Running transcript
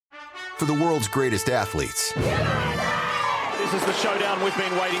for the world's greatest athletes. This is the showdown we've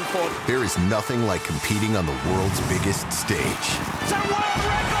been waiting for. There is nothing like competing on the world's biggest stage. It's a world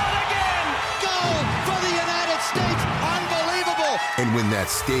record again! Gold for the United States! Unbelievable! And when that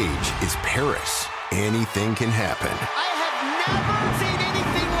stage is Paris, anything can happen. I have never seen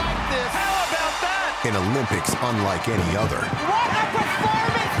anything like this. How about that? An Olympics unlike any other. What a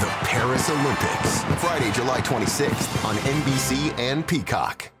performance! The Paris Olympics. Friday, July 26th on NBC and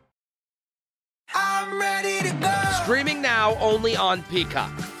Peacock. I'm ready to go. Streaming now only on Peacock.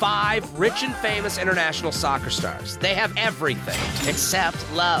 5 rich and famous international soccer stars. They have everything except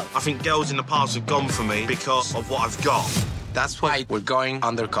love. I think girls in the past have gone for me because of what I've got. That's why we're going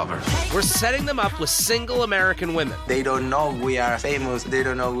undercover. We're setting them up with single American women. They don't know we are famous. They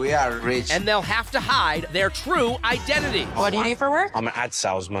don't know we are rich. And they'll have to hide their true identity. What do you do for work? I'm an ad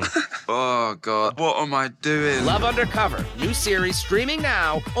salesman. Oh, God. What am I doing? Love Undercover. New series streaming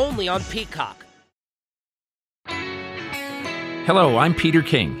now only on Peacock. Hello, I'm Peter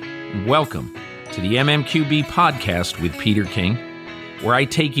King, and welcome to the MMQB podcast with Peter King, where I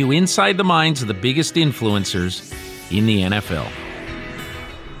take you inside the minds of the biggest influencers in the NFL.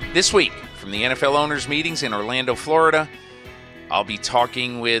 This week, from the NFL owners' meetings in Orlando, Florida, I'll be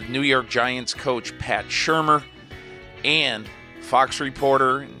talking with New York Giants coach Pat Shurmur and Fox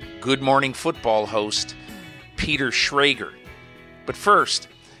reporter and Good Morning Football host Peter Schrager. But first,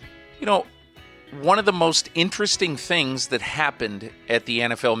 one of the most interesting things that happened at the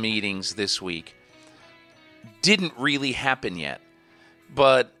NFL meetings this week didn't really happen yet.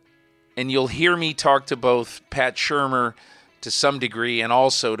 And you'll hear me talk to both Pat Shurmur to some degree and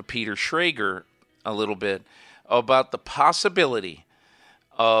also to Peter Schrager a little bit about the possibility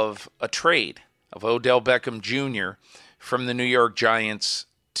of a trade of Odell Beckham Jr. from the New York Giants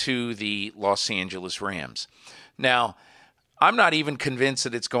to the Los Angeles Rams. Now, I'm not even convinced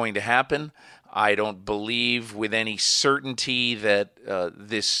that it's going to happen. I don't believe with any certainty that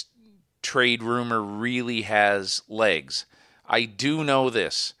this trade rumor really has legs. I do know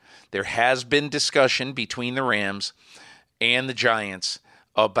this. There has been discussion between the Rams and the Giants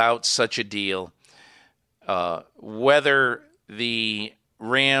about such a deal. Whether the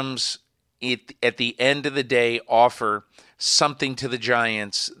Rams, at the end of the day, offer something to the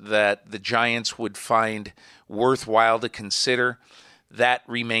Giants that the Giants would find worthwhile to consider, that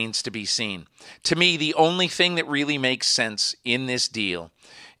remains to be seen. To me, the only thing that really makes sense in this deal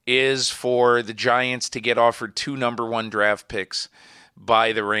is for the Giants to get offered 2 number 1 draft picks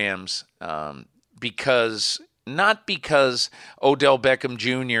by the Rams, not because Odell Beckham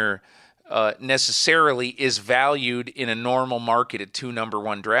Jr. Necessarily is valued in a normal market at 2 number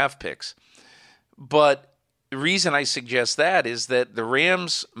 1 draft picks. But the reason I suggest that is that the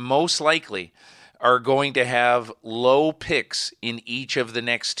Rams most likely are going to have low picks in each of the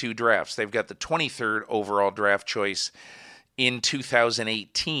next 2 drafts. They've got the 23rd overall draft choice in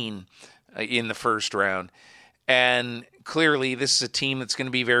 2018 in the first round. And clearly, this is a team that's going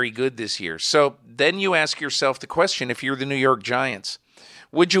to be very good this year. So then you ask yourself the question, if you're the New York Giants,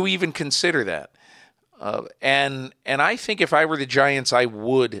 would you even consider that? And I think if I were the Giants, I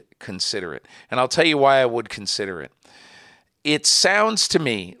would consider it. And I'll tell you why I would consider it. It sounds to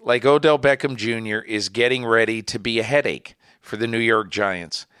me like Odell Beckham Jr. is getting ready to be a headache for the New York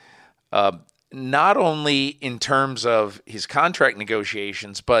Giants. Not only in terms of his contract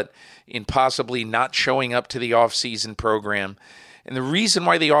negotiations, but in possibly not showing up to the offseason program. And the reason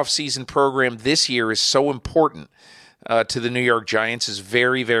why the offseason program this year is so important to the New York Giants is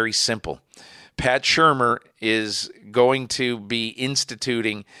very, very simple. Pat Shurmur is going to be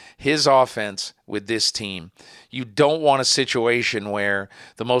instituting his offense with this team. You don't want a situation where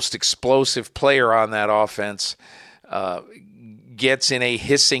the most explosive player on that offense gets in a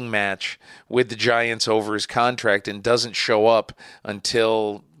hissing match with the Giants over his contract and doesn't show up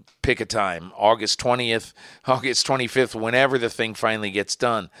until pick a time, August 20th, August 25th, whenever the thing finally gets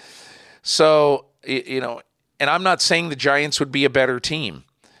done. So, and I'm not saying the Giants would be a better team,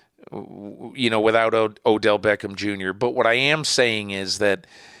 without Odell Beckham Jr. But what I am saying is that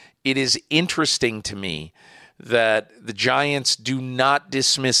it is interesting to me that the Giants do not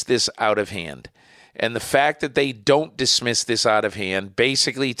dismiss this out of hand. And the fact that they don't dismiss this out of hand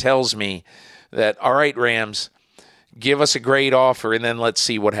basically tells me that, all right, Rams, give us a great offer and then let's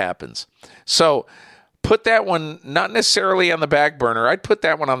see what happens. So put that one not necessarily on the back burner. I'd put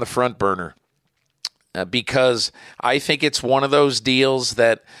that one on the front burner because I think it's one of those deals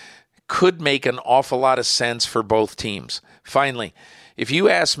that could make an awful lot of sense for both teams. Finally, if you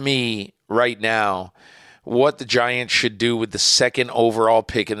ask me right now what the Giants should do with the second overall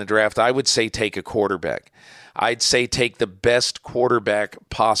pick in the draft, I would say take a quarterback. I'd say take the best quarterback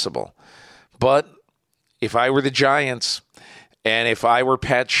possible. But if I were the Giants, and if I were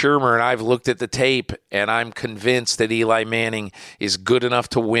Pat Shurmur and I've looked at the tape and I'm convinced that Eli Manning is good enough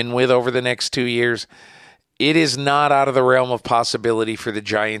to win with over the next 2 years, it is not out of the realm of possibility for the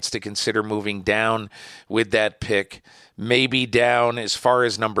Giants to consider moving down with that pick, maybe down as far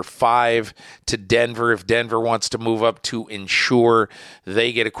as number 5 to Denver if Denver wants to move up to ensure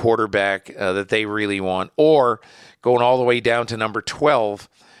they get a quarterback that they really want, or going all the way down to number 12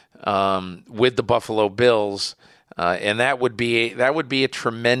 with the Buffalo Bills. And that would be a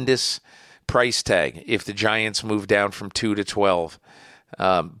tremendous price tag if the Giants move down from 2 to 12.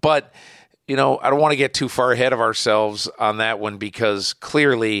 But I don't want to get too far ahead of ourselves on that one because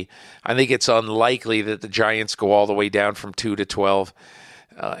clearly I think it's unlikely that the Giants go all the way down from 2 to 12.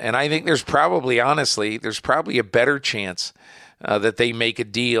 And I think there's probably a better chance that they make a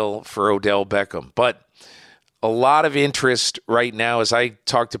deal for Odell Beckham. But a lot of interest right now, as I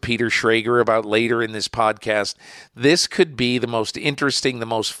talk to Peter Schrager about later in this podcast, this could be the most interesting, the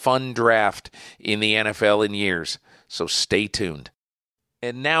most fun draft in the NFL in years. So stay tuned.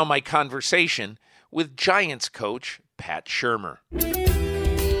 And now my conversation with Giants coach Pat Shurmur.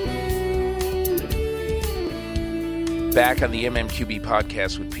 Back on the MMQB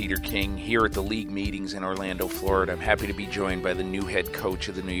podcast with Peter King here at the league meetings in Orlando, Florida. I'm happy to be joined by the new head coach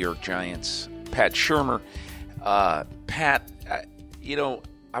of the New York Giants, Pat Shurmur. Pat,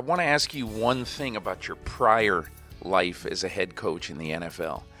 I want to ask you one thing about your prior life as a head coach in the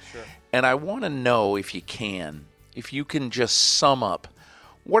NFL. Sure. And I want to know if you can just sum up,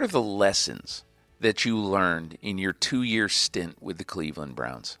 what are the lessons that you learned in your 2-year stint with the Cleveland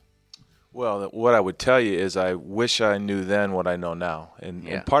Browns? Well, what I would tell you is I wish I knew then what I know now.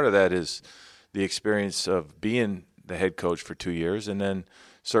 And part of that is the experience of being the head coach for 2 years, and then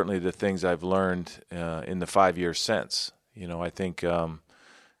certainly the things I've learned in the 5 years since. I think,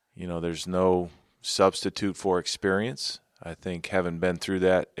 there's no substitute for experience. I think having been through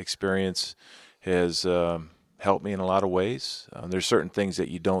that experience has helped me in a lot of ways. There's certain things that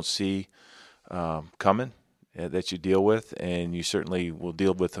you don't see coming that you deal with, and you certainly will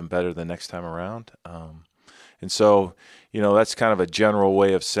deal with them better the next time around. And so, that's kind of a general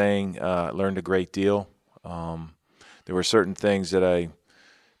way of saying learned a great deal. There were certain things that I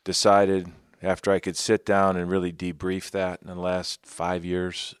decided after I could sit down and really debrief that in the last 5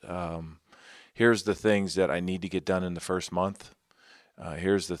 years. Here's the things that I need to get done in the first month.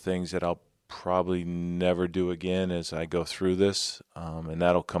 Here's the things that I'll probably never do again as I go through this, and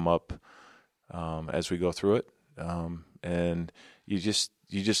that'll come up as we go through it. And you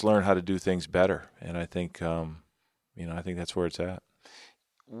just learn how to do things better, and I think I think that's where it's at.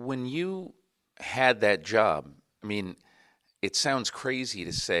 When you had that job, it sounds crazy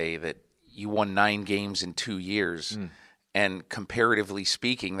to say that you won 9 games in 2 years. And comparatively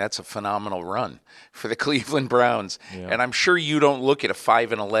speaking, that's a phenomenal run for the Cleveland Browns. Yeah. And I'm sure you don't look at a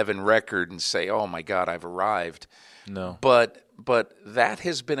 5-11 record and say, "Oh my God, I've arrived." No. But that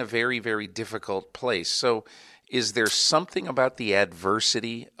has been a very, very difficult place. So, is there something about the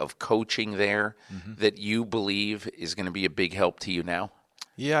adversity of coaching there that you believe is going to be a big help to you now?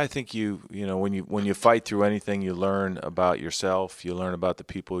 Yeah, I think when you fight through anything, you learn about yourself. You learn about the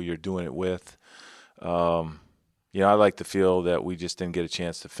people you're doing it with. I like to feel that we just didn't get a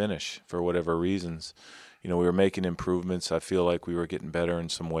chance to finish for whatever reasons. We were making improvements. I feel like we were getting better in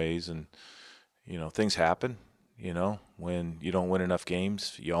some ways, and things happen. When you don't win enough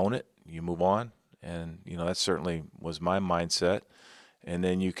games, you own it, you move on, and that certainly was my mindset. And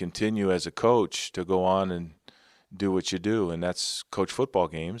then you continue as a coach to go on and do what you do, and that's coach football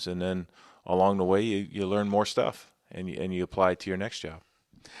games. And then along the way, you learn more stuff, and you apply it to your next job.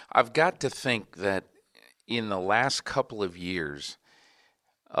 I've got to think that in the last couple of years,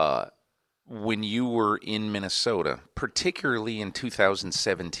 when you were in Minnesota, particularly in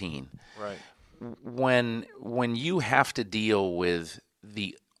 2017, right, when you have to deal with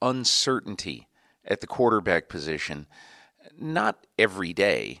the uncertainty at the quarterback position, not every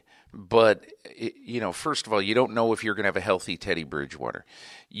day, but first of all, you don't know if you're going to have a healthy Teddy Bridgewater.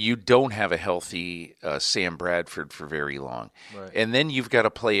 You don't have a healthy Sam Bradford for very long. Right. And then you've got to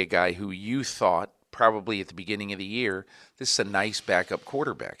play a guy who you thought probably at the beginning of the year, this is a nice backup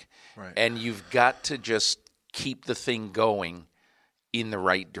quarterback. Right. And you've got to just keep the thing going in the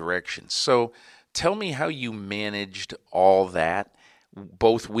right direction. So tell me how you managed all that,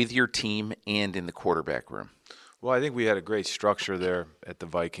 both with your team and in the quarterback room. Well, I think we had a great structure there at the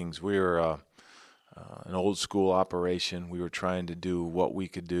Vikings. We were an old school operation. We were trying to do what we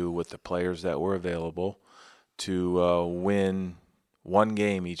could do with the players that were available to win one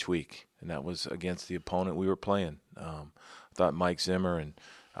game each week, and that was against the opponent we were playing. I thought Mike Zimmer and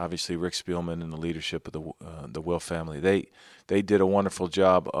obviously Rick Spielman and the leadership of the Will family, they did a wonderful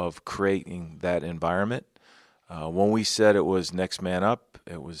job of creating that environment. When we said it was next man up,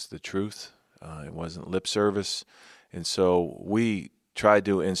 it was the truth. It wasn't lip service. And so we tried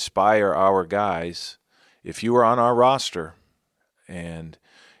to inspire our guys. If you were on our roster and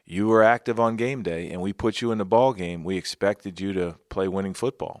you were active on game day and we put you in the ball game, we expected you to play winning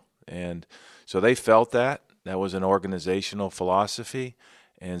football. And so they felt that. That was an organizational philosophy.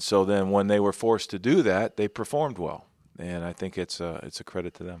 And so then when they were forced to do that, they performed well. And I think it's a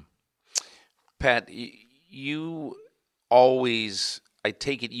credit to them. Pat, you always, I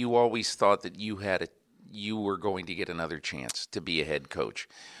take it you always thought that you were going to get another chance to be a head coach.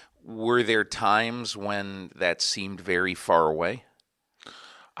 Were there times when that seemed very far away?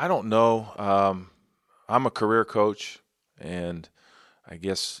 I don't know. I'm a career coach, and I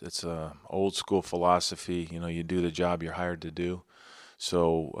guess it's a old school philosophy. You know, you do the job you're hired to do.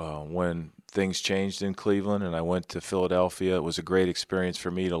 So when things changed in Cleveland and I went to Philadelphia, it was a great experience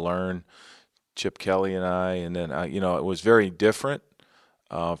for me to learn. Chip Kelly and I, and then it was very different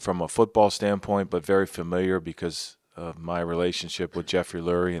from a football standpoint, but very familiar because of my relationship with Jeffrey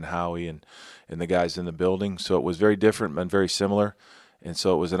Lurie and Howie and the guys in the building. So it was very different and very similar. And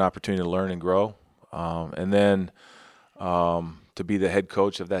so it was an opportunity to learn and grow. And then to be the head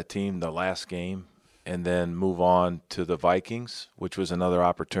coach of that team, the last game, and then move on to the Vikings, which was another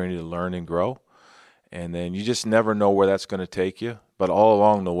opportunity to learn and grow. And then you just never know where that's going to take you. But all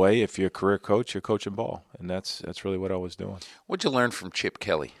along the way, if you're a career coach, you're coaching ball. And that's really what I was doing. What'd you learn from Chip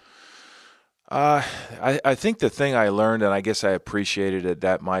Kelly? I think the thing I learned, and I guess I appreciated at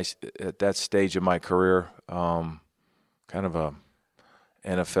that stage of my career, kind of a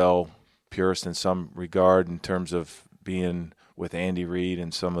NFL purist in some regard in terms of being with Andy Reid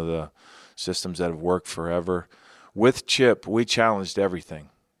and some of the systems that have worked forever. With Chip, we challenged everything.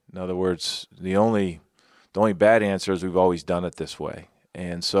 In other words, the only bad answer is we've always done it this way.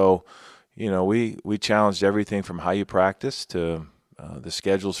 And so, we challenged everything from how you practice to the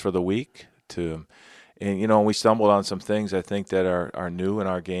schedules for the week and we stumbled on some things I think that are new in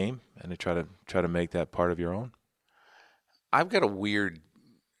our game, and to try to make that part of your own. I've got a weird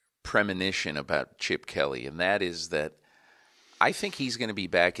premonition about Chip Kelly, and that is that I think he's going to be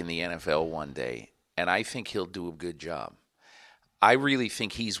back in the NFL one day, and I think he'll do a good job. I really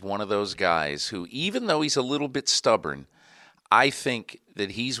think he's one of those guys who, even though he's a little bit stubborn, I think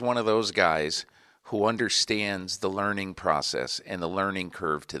that he's one of those guys who understands the learning process and the learning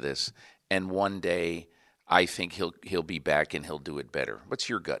curve to this. And one day, I think he'll be back and he'll do it better. What's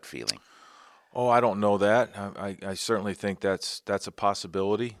your gut feeling? Oh, I don't know that. I certainly think that's a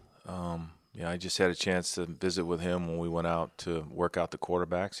possibility. I just had a chance to visit with him when we went out to work out the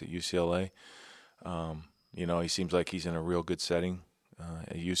quarterbacks at UCLA. He seems like he's in a real good setting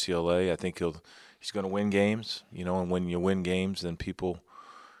at UCLA. I think he's going to win games, and when you win games, then people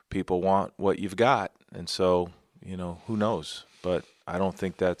want what you've got. And so, who knows? But I don't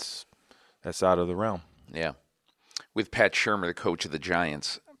think that's out of the realm. Yeah. With Pat Shurmur, the coach of the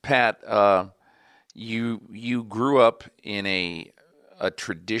Giants. Pat, you grew up in a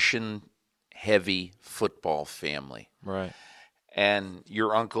tradition-heavy football family. Right. And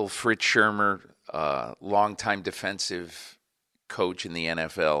your uncle, Fritz Shurmur, longtime defensive coach in the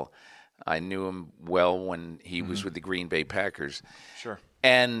NFL. I knew him well when he was with the Green Bay Packers. Sure.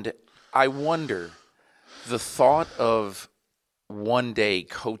 And I wonder, the thought of one day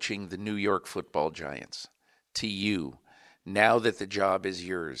coaching the New York Football Giants, to you, now that the job is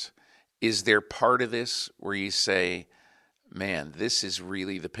yours, is there part of this where you say, man, this is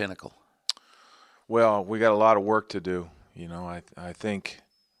really the pinnacle? Well, we got a lot of work to do. I think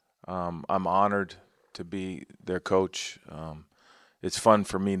I'm honored to be their coach. It's fun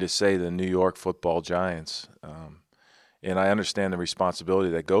for me to say the New York Football Giants, and I understand the responsibility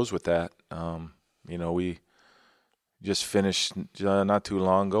that goes with that. We just finished not too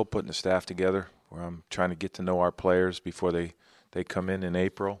long ago putting the staff together where I'm trying to get to know our players before they come in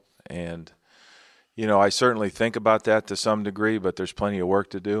April. And, I certainly think about that to some degree, but there's plenty of work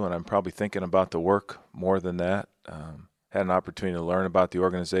to do, and I'm probably thinking about the work more than that. Had an opportunity to learn about the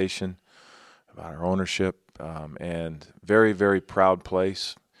organization, about our ownership, and very, very proud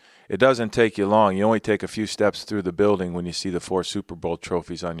place. It doesn't take you long. You only take a few steps through the building when you see the 4 Super Bowl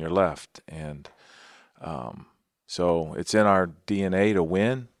trophies on your left. And so it's in our DNA to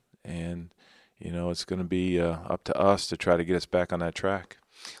win, and, it's going to be up to us to try to get us back on that track.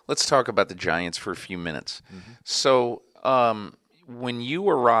 Let's talk about the Giants for a few minutes. Mm-hmm. So when you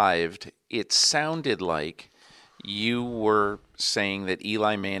arrived, it sounded like you were saying that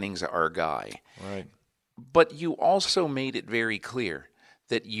Eli Manning's our guy. Right. But you also made it very clear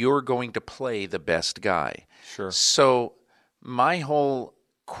that you're going to play the best guy. Sure. So my whole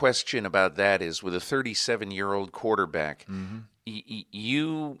question about that is, with a 37-year-old quarterback,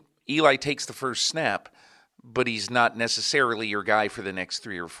 Eli takes the first snap, but he's not necessarily your guy for the next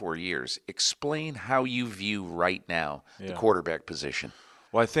 3 or 4 years. Explain how you view right now the quarterback position.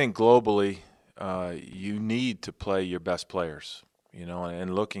 Well, I think globally you need to play your best players,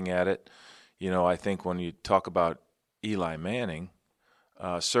 and looking at it, I think when you talk about Eli Manning,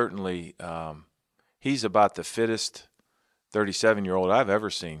 certainly he's about the fittest 37-year-old I've ever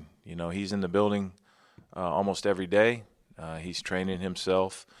seen. He's in the building almost every day. He's training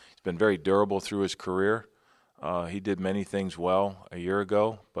himself. He's been very durable through his career. He did many things well a year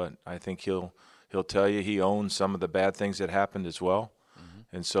ago, but I think he'll tell you he owns some of the bad things that happened as well.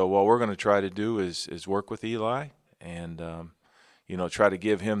 And so what we're going to try to do is work with Eli and try to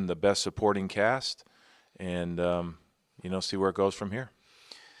give him the best supporting cast and see where it goes from here.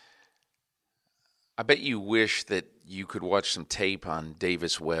 I bet you wish that you could watch some tape on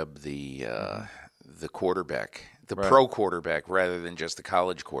Davis Webb, the quarterback, the pro quarterback, rather than just the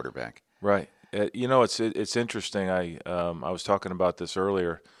college quarterback. Right. It's interesting. I was talking about this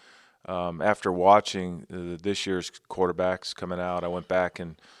earlier. After watching this year's quarterbacks coming out, I went back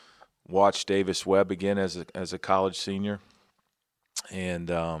and watched Davis Webb again as a college senior, and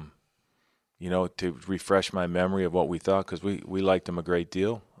to refresh my memory of what we thought, because we liked him a great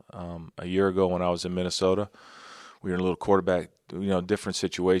deal. A year ago when I was in Minnesota, we were in a little quarterback, different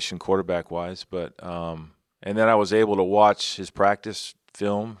situation quarterback-wise, but and then I was able to watch his practice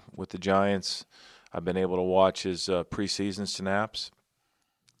film with the Giants. I've been able to watch his preseason snaps.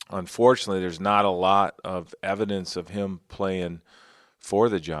 Unfortunately, there's not a lot of evidence of him playing for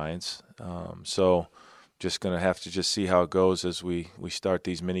the Giants, so just going to have to see how it goes as we start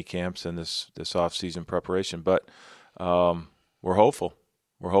these mini camps and this off-season preparation. But we're hopeful.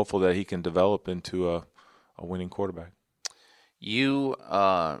 We're hopeful that he can develop into a winning quarterback. You,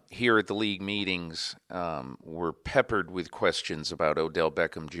 here at the league meetings, were peppered with questions about Odell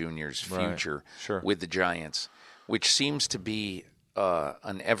Beckham Jr.'s future with the Giants, which seems to be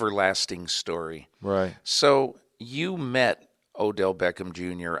an everlasting story. Right. So you met Odell Beckham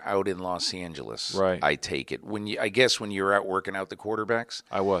Jr. out in Los Angeles. Right. I take it. I guess when you were out working out the quarterbacks?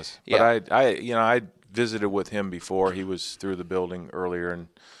 I was. Yeah. But I visited with him before. He was through the building earlier, and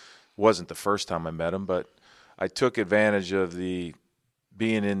wasn't the first time I met him, but I took advantage of the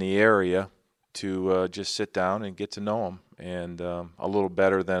being in the area to just sit down and get to know him, and a little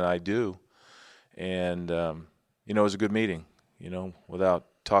better than I do. And, it was a good meeting, without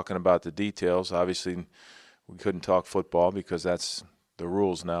talking about the details. Obviously, we couldn't talk football because that's the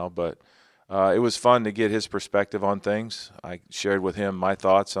rules now, but it was fun to get his perspective on things. I shared with him my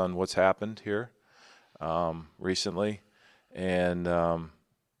thoughts on what's happened here recently, and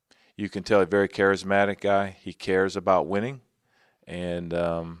you can tell a very charismatic guy. He cares about winning, and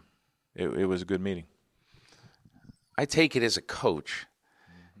it was a good meeting. I take it as a coach,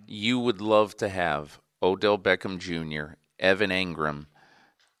 you would love to have Odell Beckham Jr., Evan Engram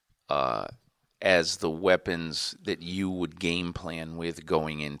as the weapons that you would game plan with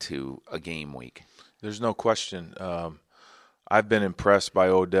going into a game week. There's no question. I've been impressed by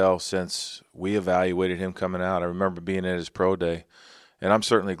Odell since we evaluated him coming out. I remember being at his pro day, and I'm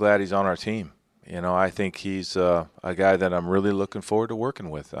certainly glad he's on our team. I think he's a guy that I'm really looking forward to working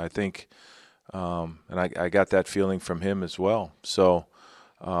with. I think, and I got that feeling from him as well. So,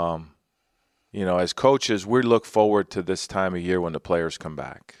 as coaches, we look forward to this time of year when the players come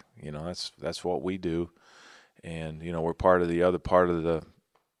back. That's what we do, and we're part of the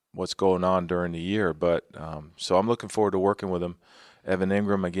what's going on during the year. But so I'm looking forward to working with him. Evan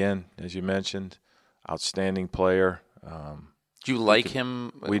Engram, again, as you mentioned, outstanding player. Did you like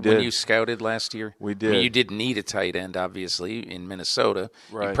him when you scouted last year? We did. I mean, you did need a tight end, obviously, in Minnesota.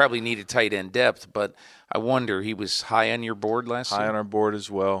 Right. You probably needed tight end depth, but I wonder, he was high on your board last year? High on our board as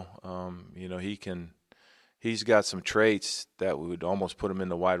well. He's got some traits that would almost put him in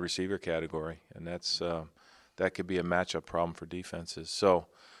the wide receiver category, and that could be a matchup problem for defenses. So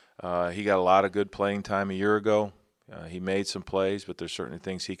he got a lot of good playing time a year ago. He made some plays, but there's certainly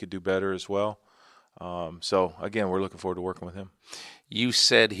things he could do better as well. So, again, we're looking forward to working with him. You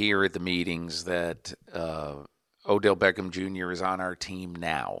said here at the meetings that Odell Beckham Jr. is on our team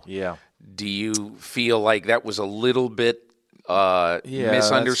now. Yeah. Do you feel like that was a little bit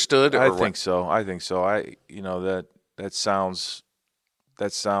misunderstood? I think so. That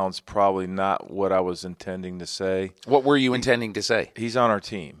sounds probably not what I was intending to say. What were you intending to say? He's on our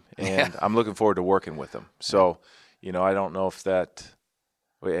team, and I'm looking forward to working with him. So – I don't know if that.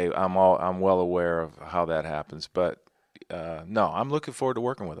 I'm well aware of how that happens, but no, I'm looking forward to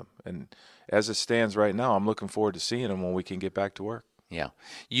working with him. And as it stands right now, I'm looking forward to seeing him when we can get back to work. Yeah,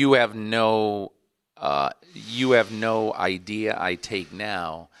 you have no idea, I take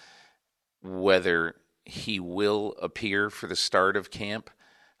now, whether he will appear for the start of camp,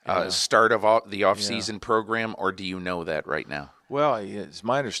 start of the off-season program, or do you know that right now? Well, it's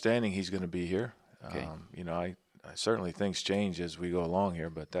my understanding he's going to be here. Okay. I certainly things change as we go along here,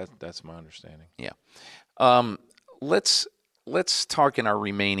 but that's my understanding. Yeah. Let's talk in our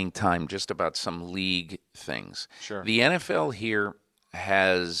remaining time just about some league things. Sure. The NFL here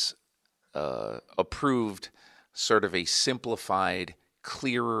has approved sort of a simplified,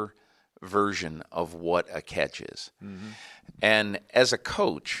 clearer version of what a catch is. Mm-hmm. And as a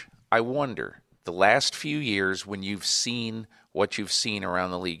coach, I wonder, the last few years when you've seen what you've seen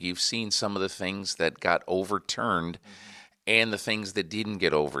around the league, you've seen some of the things that got overturned and the things that didn't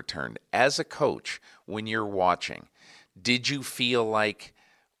get overturned. As a coach, when you're watching, did you feel like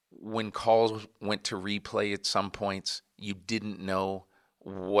when calls went to replay at some points, you didn't know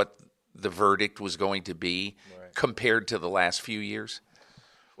what the verdict was going to be compared to the last few years?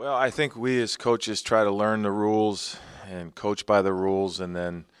 Well, I think we as coaches try to learn the rules and coach by the rules, and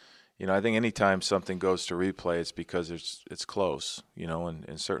then, I think anytime something goes to replay, it's because it's close,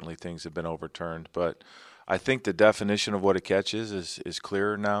 and certainly things have been overturned. But I think the definition of what a catch is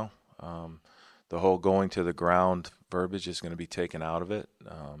clearer now. The whole going to the ground verbiage is going to be taken out of it.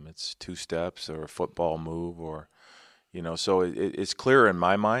 It's 2 steps or a football move or, so it's clearer in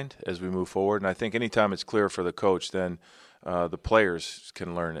my mind as we move forward. And I think anytime it's clear for the coach, then the players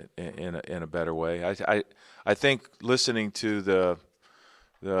can learn it in a better way. I think listening to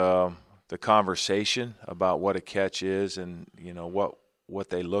the conversation about what a catch is and what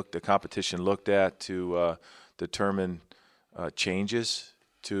the competition looked at to determine changes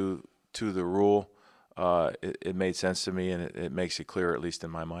to the rule, it made sense to me, and it makes it clear, at least in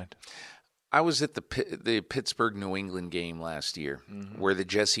my mind. I was at the Pittsburgh New England game last year, where the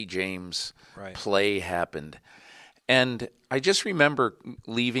Jesse James play happened. And I just remember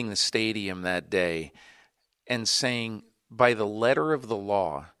leaving the stadium that day and saying, by the letter of the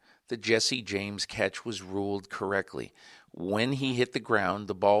law, the Jesse James catch was ruled correctly. When he hit the ground,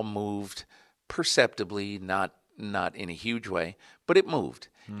 the ball moved perceptibly, not in a huge way, but it moved.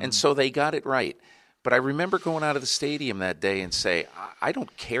 And so they got it right. But I remember going out of the stadium that day and say, I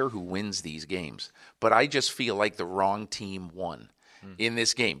don't care who wins these games, but I just feel like the wrong team won in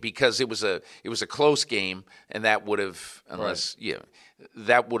this game because it was a close game, and that would have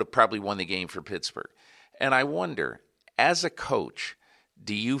that would have probably won the game for Pittsburgh. And I wonder, as a coach,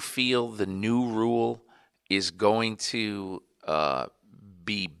 do you feel the new rule is going to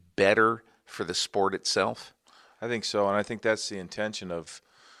be better for the sport itself? I think so, and I think that's the intention of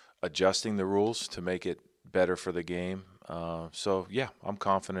adjusting the rules to make it better for the game. So, yeah, I'm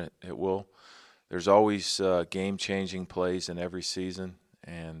confident it will. There's always game-changing plays in every season,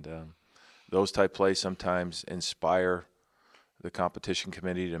 and those type plays sometimes inspire the competition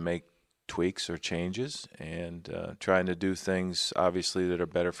committee to make tweaks or changes and trying to do things, obviously, that are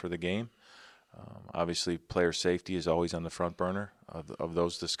better for the game. Obviously, player safety is always on the front burner of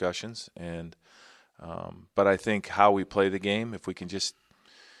those discussions. And but I think how we play the game, if we can just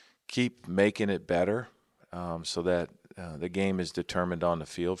keep making it better so that the game is determined on the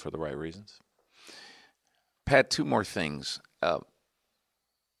field for the right reasons. Pat, 2 more things.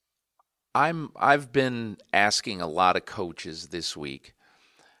 I've been asking a lot of coaches this week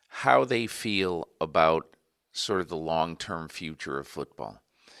how they feel about sort of the long-term future of football.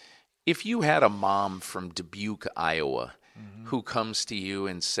 If you had a mom from Dubuque, Iowa, who comes to you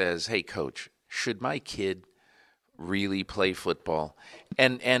and says, "Hey, coach, should my kid really play football?"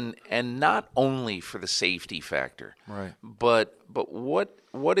 And not only for the safety factor, right? But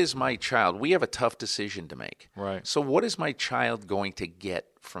what is my child? We have a tough decision to make, right? So what is my child going to get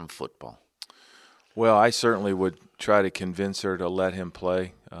from football? Well, I certainly would try to convince her to let him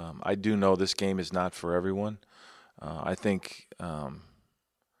play. I do know this game is not for everyone. I think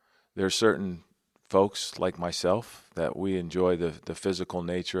there are certain folks like myself that we enjoy the physical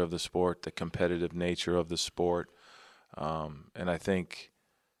nature of the sport, the competitive nature of the sport. And I think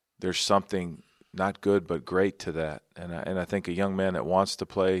there's something not good but great to that. And I think a young man that wants to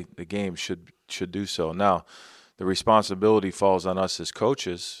play the game should do so. Now, the responsibility falls on us as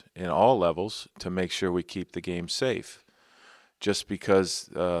coaches in all levels to make sure we keep the game safe. Just because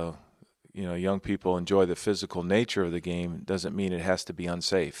young people enjoy the physical nature of the game doesn't mean it has to be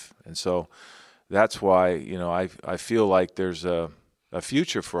unsafe. And so that's why I feel like there's a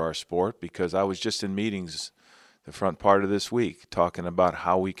future for our sport, because I was just in meetings the front part of this week, talking about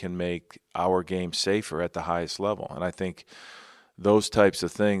how we can make our game safer at the highest level. And I think those types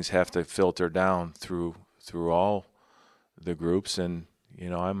of things have to filter down through all the groups. And, you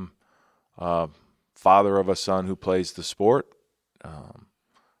know, I'm a father of a son who plays the sport.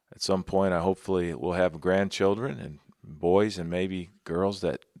 At some point, I hopefully will have grandchildren and boys and maybe girls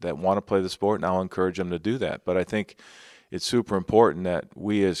that want to play the sport, and I'll encourage them to do that. But I think it's super important that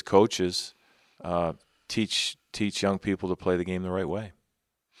we as coaches teach young people to play the game the right way.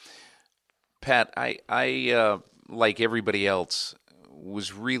 Pat, I like everybody else,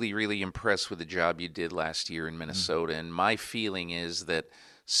 was really, really impressed with the job you did last year in Minnesota. And my feeling is that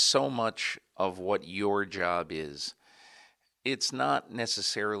so much of what your job is, it's not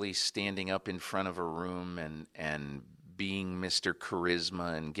necessarily standing up in front of a room and being Mr.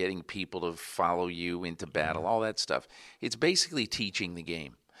 Charisma and getting people to follow you into battle, all that stuff. It's basically teaching the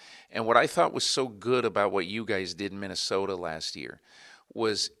game. And what I thought was so good about what you guys did in Minnesota last year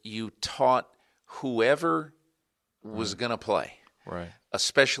was you taught whoever was going to play, right,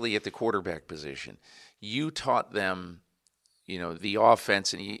 especially at the quarterback position. You taught them, you know, the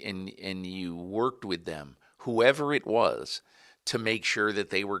offense, and you worked with them, whoever it was, to make sure that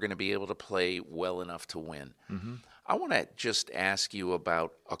they were going to be able to play well enough to win. Mm-hmm. I want to just ask you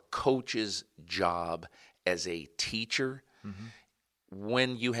about a coach's job as a teacher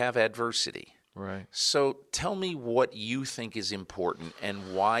when you have adversity. Right. So tell me what you think is important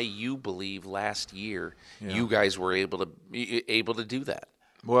and why you believe last year you guys were able to do that.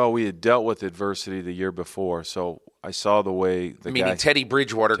 Well, we had dealt with adversity the year before, so I saw the way meaning Teddy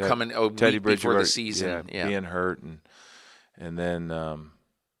Bridgewater coming a week before the season, being hurt, and then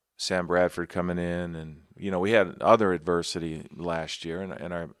Sam Bradford coming in, and you know we had other adversity last year,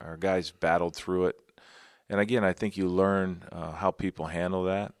 and our guys battled through it. And again, I think you learn how people handle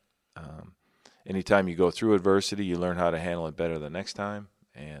that. Anytime you go through adversity, you learn how to handle it better the next time.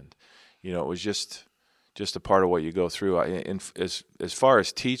 And you know, it was just a part of what you go through. As far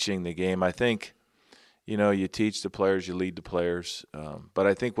as teaching the game, I think, you know, you teach the players, you lead the players. But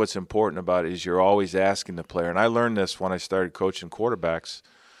I think what's important about it is you're always asking the player. And I learned this when I started coaching quarterbacks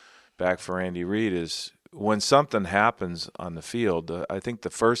back for Andy Reid is when something happens on the field, I think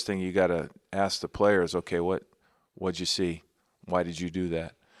the first thing you got to ask the player is, okay, what'd you see? Why did you do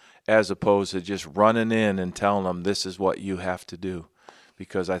that? As opposed to just running in and telling them this is what you have to do.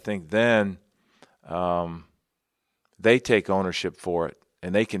 Because I think then they take ownership for it,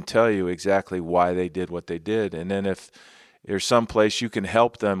 and they can tell you exactly why they did what they did. And then if there's some place you can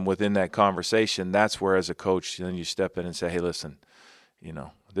help them within that conversation, that's where as a coach then you step in and say, hey, listen, you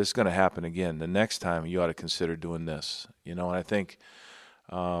know, this is going to happen again. The next time you ought to consider doing this. You know, and I think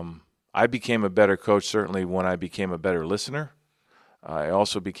I became a better coach certainly when I became a better listener. I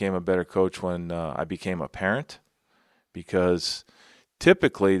also became a better coach when I became a parent, because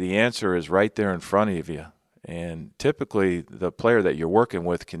typically the answer is right there in front of you. And typically the player that you're working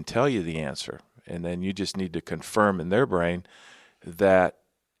with can tell you the answer. And then you just need to confirm in their brain that,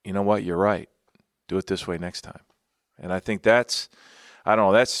 you know what, you're right. Do it this way next time. And I think that's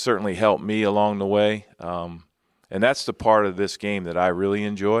certainly helped me along the way. And that's the part of this game that I really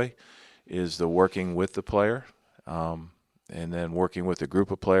enjoy is the working with the player. And then working with a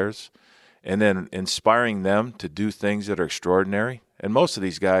group of players, and then inspiring them to do things that are extraordinary. And most of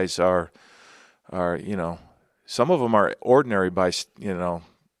these guys are you know, some of them are ordinary by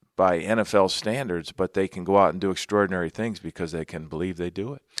NFL standards, but they can go out and do extraordinary things because they can believe they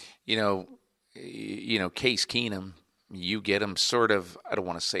do it. You know, Case Keenum, you get him sort of, I don't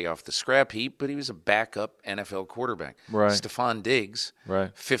want to say off the scrap heap, but he was a backup NFL quarterback. Right. Stephon Diggs,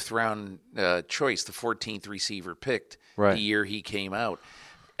 right, 5th round choice, the 14th receiver picked. Right. The year he came out.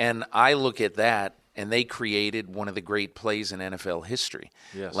 And I look at that, and they created one of the great plays in NFL history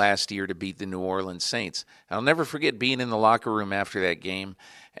last year to beat the New Orleans Saints. And I'll never forget being in the locker room after that game,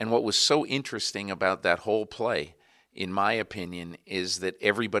 and what was so interesting about that whole play, in my opinion, is that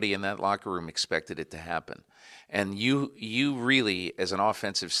everybody in that locker room expected it to happen. And you really, as an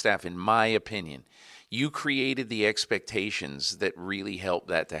offensive staff, in my opinion, you created the expectations that really helped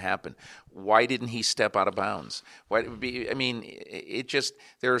that to happen. Why didn't he step out of bounds? There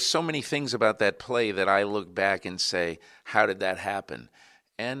are so many things about that play that I look back and say, how did that happen?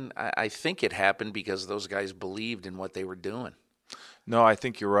 And I think it happened because those guys believed in what they were doing. No, I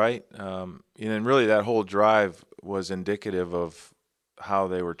think you're right. And really that whole drive was indicative of how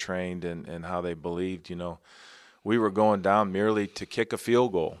they were trained and how they believed. You know, we were going down merely to kick a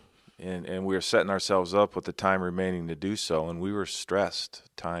field goal. And we were setting ourselves up with the time remaining to do so, and we were stressed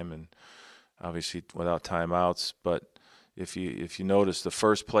time and obviously without timeouts. But if you notice the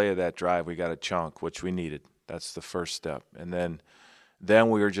first play of that drive, we got a chunk, which we needed. That's the first step. And then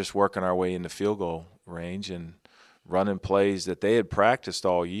we were just working our way into field goal range and running plays that they had practiced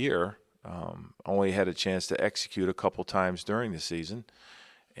all year, only had a chance to execute a couple times during the season.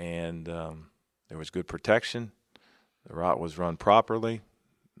 And there was good protection. The route was run properly.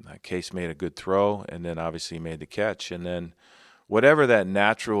 Case made a good throw, and then obviously made the catch. And then whatever that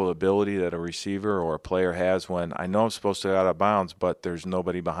natural ability that a receiver or a player has when I know I'm supposed to get out of bounds, but there's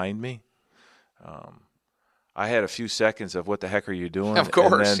nobody behind me, I had a few seconds of what the heck are you doing? Of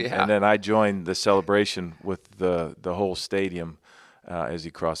course, and then I joined the celebration with the whole stadium as he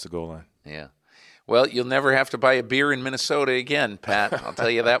crossed the goal line. Yeah. Well, you'll never have to buy a beer in Minnesota again, Pat. I'll tell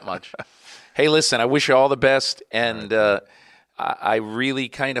you that much. Hey, listen, I wish you all the best, and I really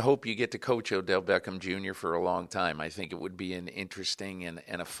kind of hope you get to coach Odell Beckham Jr. for a long time. I think it would be an interesting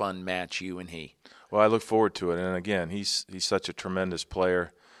and a fun match, you and he. Well, I look forward to it. And, again, he's such a tremendous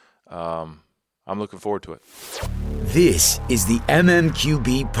player. I'm looking forward to it. This is the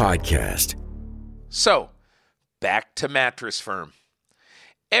MMQB Podcast. So, back to Mattress Firm.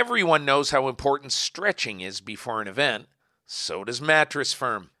 Everyone knows how important stretching is before an event. So does Mattress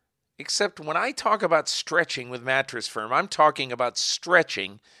Firm. Except when I talk about stretching with Mattress Firm, I'm talking about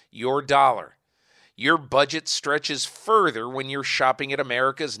stretching your dollar. Your budget stretches further when you're shopping at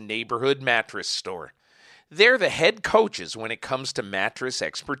America's neighborhood mattress store. They're the head coaches when it comes to mattress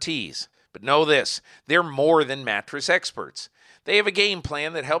expertise. But know this, they're more than mattress experts. They have a game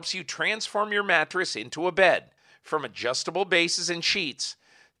plan that helps you transform your mattress into a bed, from adjustable bases and sheets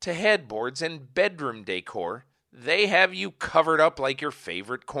to headboards and bedroom decor. They have you covered up like your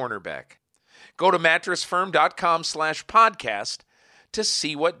favorite cornerback. Go to mattressfirm.com/podcast to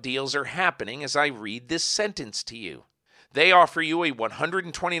see what deals are happening as I read this sentence to you. They offer you a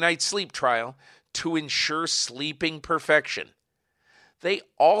 120-night sleep trial to ensure sleeping perfection. They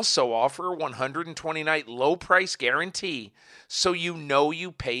also offer a 120-night low-price guarantee so you know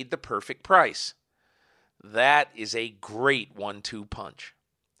you paid the perfect price. That is a great 1-2 punch.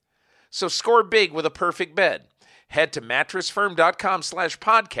 So score big with a perfect bed. Head to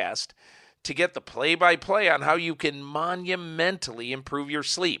mattressfirm.com/podcast to get the play-by-play on how you can monumentally improve your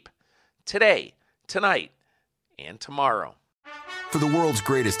sleep today, tonight, and tomorrow. For the world's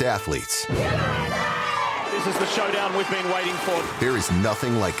greatest athletes, This is the showdown we've been waiting for. there is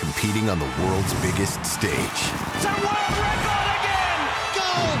nothing like competing on the world's biggest stage. It's a world record again!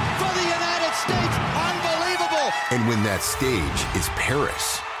 Gold for the United States! Unbelievable! And when that stage is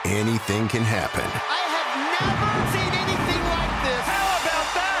Paris, anything can happen. I have never seen anything like this! How about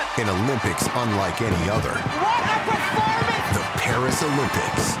that? An Olympics unlike any other. What a performance! The Paris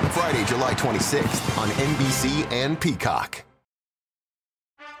Olympics, Friday, July 26th on NBC and Peacock.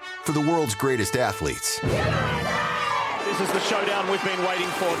 For the world's greatest athletes, This is the showdown we've been waiting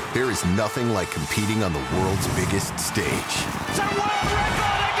for. there is nothing like competing on the world's biggest stage. It's a world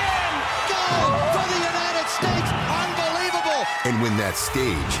record again! Gold for the United States! Unbelievable! And when that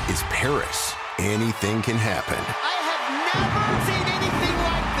stage is Paris, anything can happen. I have never seen anything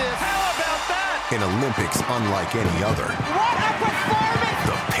like this! How about that? An Olympics unlike any other. What a performance!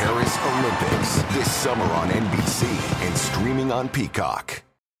 The Paris Olympics, this summer on NBC and streaming on Peacock.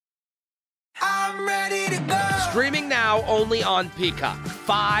 I'm ready to go. Streaming now only on Peacock.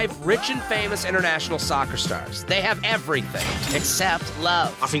 5 rich and famous international soccer stars. They have everything except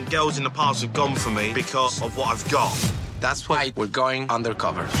love. I think girls in the past have gone for me because of what I've got. That's why we're going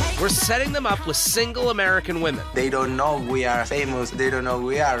undercover. We're setting them up with single American women. They don't know we are famous. They don't know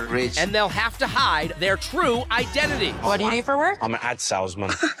we are rich. And they'll have to hide their true identity. What do you do for work? I'm an ad salesman.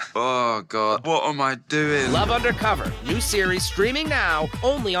 Oh, God. What am I doing? Love Undercover. New series streaming now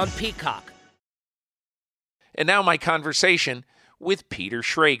only on Peacock. And now my conversation with Peter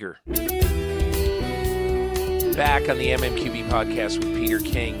Schrager. Back on the MMQB podcast with Peter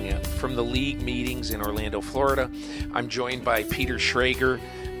King from the league meetings in Orlando, Florida. I'm joined by Peter Schrager,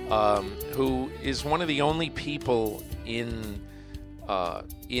 who is one of the only people in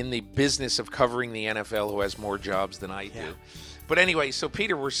the business of covering the NFL who has more jobs than I do. But anyway, so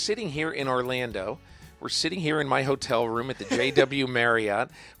Peter, we're sitting here in Orlando. We're sitting here in my hotel room at the JW Marriott.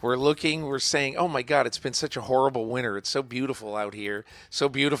 We're saying, oh my God, it's been such a horrible winter. It's so beautiful out here, so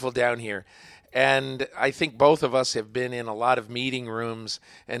beautiful down here. And I think both of us have been in a lot of meeting rooms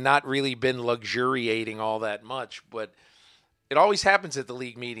and not really been luxuriating all that much. But it always happens at the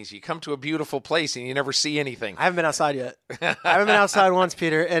league meetings. You come to a beautiful place and you never see anything. I haven't been outside yet. I haven't been outside once,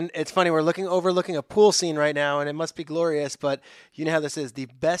 Peter. And it's funny, we're overlooking a pool scene right now, and it must be glorious. But you know how this is. The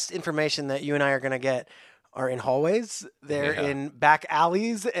best information that you and I are going to get are in hallways, they're in back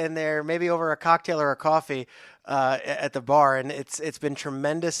alleys, and they're maybe over a cocktail or a coffee at the bar. And it's been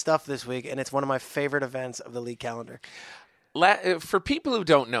tremendous stuff this week, and it's one of my favorite events of the league calendar. For people who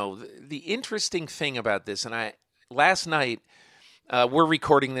don't know, the interesting thing about this, and last night, we're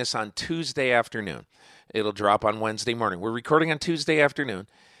recording this on Tuesday afternoon. It'll drop on Wednesday morning. We're recording on Tuesday afternoon.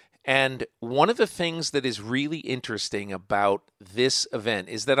 And one of the things that is really interesting about this event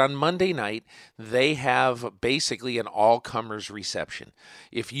is that on Monday night, they have basically an all-comers reception.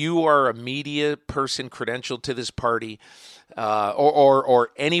 If you are a media person credentialed to this party, or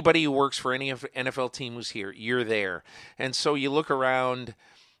anybody who works for any NFL team who's here, you're there. And so you look around.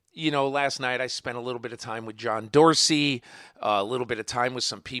 Last night I spent a little bit of time with John Dorsey, a little bit of time with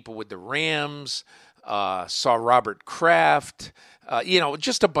some people with the Rams, saw Robert Kraft,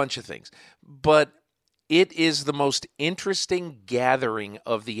 just a bunch of things. But it is the most interesting gathering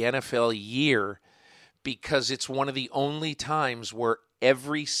of the NFL year because it's one of the only times where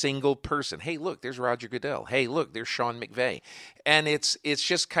every single person, hey, look, there's Roger Goodell. Hey, look, there's Sean McVay. And it's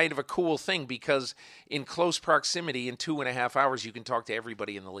just kind of a cool thing because in close proximity, in 2.5 hours, you can talk to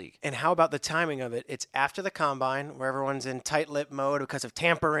everybody in the league. And how about the timing of it? It's after the combine where everyone's in tight-lipped mode because of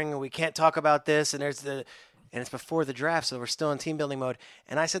tampering and we can't talk about this. And it's before the draft, so we're still in team-building mode.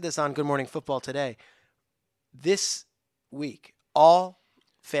 And I said this on Good Morning Football today. This week, all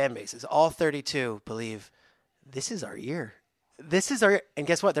fan bases, all 32, believe this is our year. And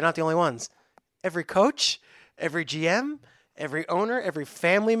guess what? They're not the only ones. Every coach, every GM, every owner, every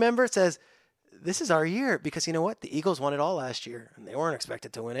family member says, this is our year. Because you know what? The Eagles won it all last year, and they weren't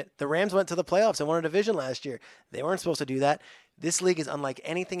expected to win it. The Rams went to the playoffs and won a division last year. They weren't supposed to do that. This league is unlike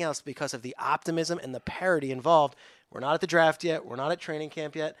anything else because of the optimism and the parity involved. We're not at the draft yet. We're not at training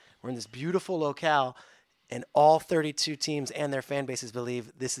camp yet. We're in this beautiful locale. And all 32 teams and their fan bases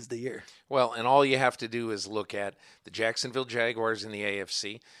believe this is the year. Well, and all you have to do is look at the Jacksonville Jaguars in the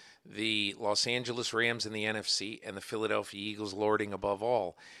AFC, the Los Angeles Rams in the NFC, and the Philadelphia Eagles lording above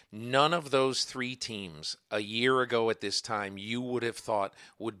all. None of those three teams a year ago at this time you would have thought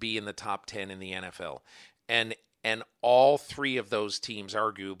would be in the top 10 in the NFL. And all three of those teams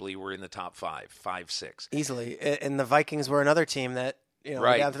arguably were in the top 5, 6. Easily. And the Vikings were another team that,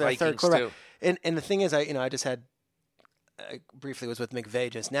 right, down to their Vikings third quarterback. Too. And the thing is, I briefly was with McVay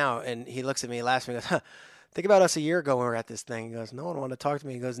just now, and he looks at me last week and goes, think about us a year ago when we were at this thing. He goes, no one wanted to talk to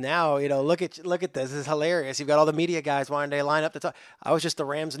me. He goes, now, look at this. This is hilarious. You've got all the media guys wanting to line up to talk. I was just the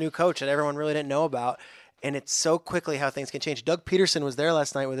Rams' new coach that everyone really didn't know about. And it's so quickly how things can change. Doug Peterson was there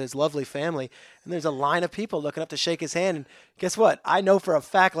last night with his lovely family, and there's a line of people looking up to shake his hand. And guess what? I know for a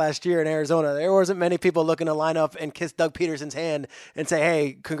fact last year in Arizona, there wasn't many people looking to line up and kiss Doug Peterson's hand and say,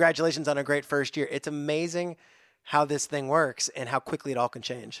 hey, congratulations on a great first year. It's amazing how this thing works and how quickly it all can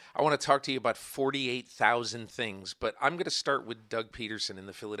change. I want to talk to you about 48,000 things, but I'm going to start with Doug Peterson and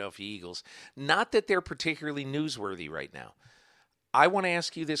the Philadelphia Eagles. Not that they're particularly newsworthy right now. I want to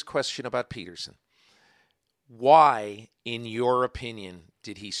ask you this question about Peterson. Why, in your opinion,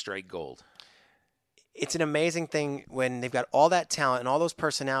 did he strike gold? It's an amazing thing when they've got all that talent and all those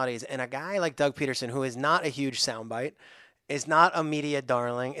personalities, and a guy like Doug Peterson, who is not a huge soundbite, is not a media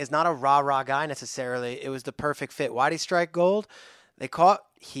darling, is not a rah-rah guy necessarily. It was the perfect fit. Why did he strike gold? They caught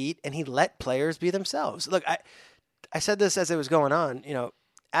heat, and he let players be themselves. Look, I said this as it was going on.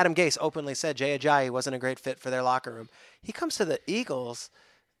 Adam Gase openly said Jay Ajayi wasn't a great fit for their locker room. He comes to the Eagles,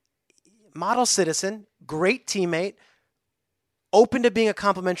 model citizen, great teammate, open to being a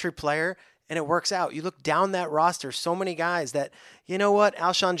complimentary player, and it works out. You look down that roster, so many guys that, you know what,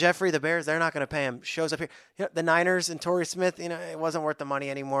 Alshon Jeffrey, the Bears, they're not going to pay him, shows up here. The Niners and Torrey Smith, it wasn't worth the money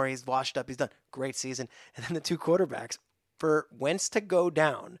anymore. He's washed up. He's done. Great season. And then the two quarterbacks, for Wentz to go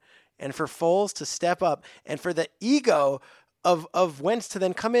down and for Foles to step up and for the ego of Wentz to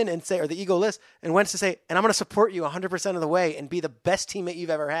then come in and say, or the ego list, and Wentz to say, and I'm going to support you 100% of the way and be the best teammate you've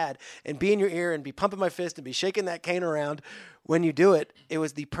ever had and be in your ear and be pumping my fist and be shaking that cane around when you do it. It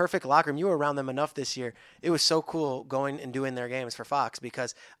was the perfect locker room. You were around them enough this year. It was so cool going and doing their games for Fox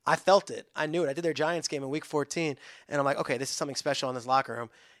because I felt it. I knew it. I did their Giants game in week 14, and I'm like, okay, this is something special in this locker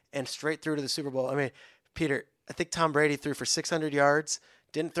room. And straight through to the Super Bowl. I mean, Peter, I think Tom Brady threw for 600 yards,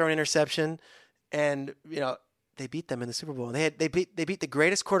 didn't throw an interception, and, they beat them in the Super Bowl. They beat the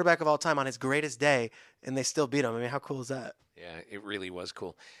greatest quarterback of all time on his greatest day, and they still beat him. I mean, how cool is that? Yeah, it really was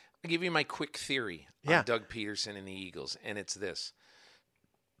cool. I'll give you my quick theory on Doug Peterson and the Eagles, and it's this.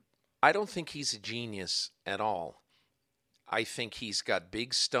 I don't think he's a genius at all. I think he's got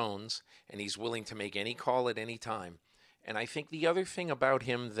big stones, and he's willing to make any call at any time. And I think the other thing about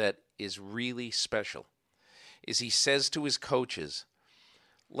him that is really special is he says to his coaches,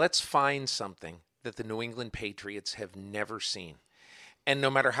 let's find something that the New England Patriots have never seen. And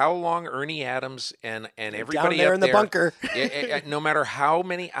no matter how long Ernie Adams and everybody down there up in the bunker, no matter how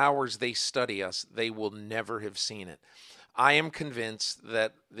many hours they study us, they will never have seen it. I am convinced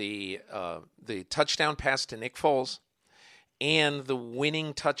that the touchdown pass to Nick Foles and the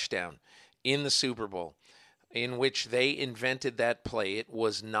winning touchdown in the Super Bowl, in which they invented that play, it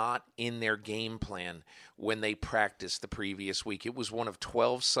was not in their game plan when they practiced the previous week. It was one of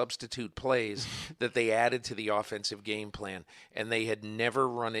 12 substitute plays that they added to the offensive game plan, and they had never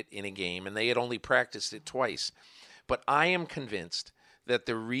run it in a game, and they had only practiced it twice. But I am convinced that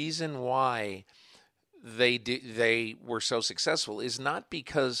the reason why they were so successful is not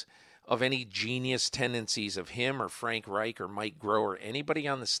because of any genius tendencies of him or Frank Reich or Mike Groh or anybody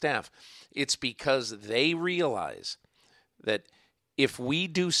on the staff. It's because they realize that if we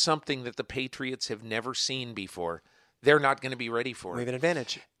do something that the Patriots have never seen before, they're not going to be ready for it. We have an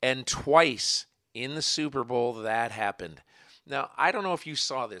advantage. And twice in the Super Bowl that happened. Now, I don't know if you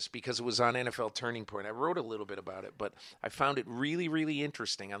saw this because it was on NFL Turning Point. I wrote a little bit about it, but I found it really, really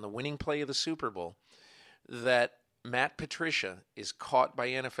interesting on the winning play of the Super Bowl that Matt Patricia is caught by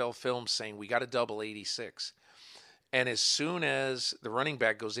NFL Films saying, we got a double 86. And as soon as the running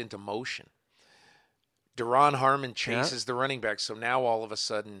back goes into motion, Deron Harmon chases the running back. So now all of a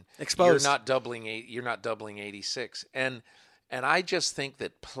sudden, exposed. You're not doubling 86. And I just think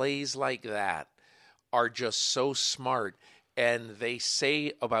that plays like that are just so smart. And they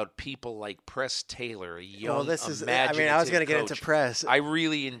say about people like Press Taylor, a young, imaginative I was going to get coach, into Press. I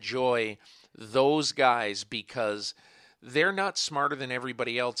really enjoy those guys because they're not smarter than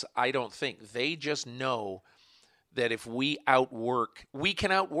everybody else, I don't think. They just know that if we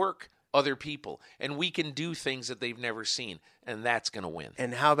can outwork other people, and we can do things that they've never seen, and that's going to win.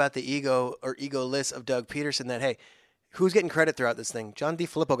 And how about the ego-less of Doug Peterson that, hey, who's getting credit throughout this thing? John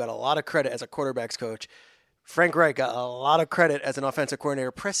DeFilippo got a lot of credit as a quarterback's coach. Frank Reich got a lot of credit as an offensive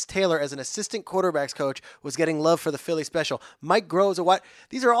coordinator. Press Taylor as an assistant quarterback's coach was getting love for the Philly special. Mike Groh is a what?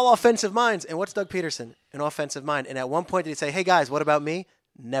 These are all offensive minds. And what's Doug Peterson? An offensive mind. And at one point did he say, hey, guys, what about me?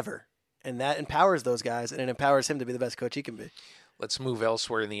 Never. And that empowers those guys, and it empowers him to be the best coach he can be. Let's move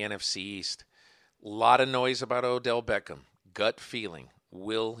elsewhere in the NFC East. A lot of noise about Odell Beckham. Gut feeling.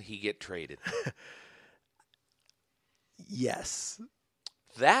 Will he get traded? Yes.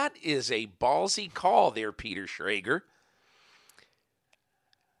 That is a ballsy call there, Peter Schrager.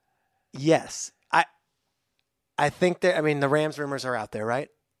 Yes. I think the Rams rumors are out there, right?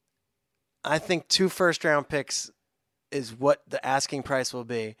 I think 2 first-round picks is what the asking price will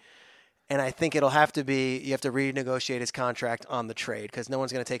be. And I think it'll have to be, you have to renegotiate his contract on the trade because no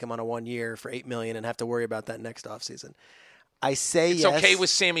one's going to take him on a 1 year for $8 million and have to worry about that next offseason. I say it's yes. It's okay with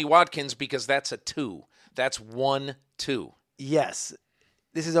Sammy Watkins because that's a 2. That's 1-2. Yes.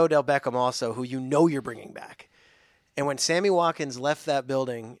 This is Odell Beckham also, who you're bringing back. And when Sammy Watkins left that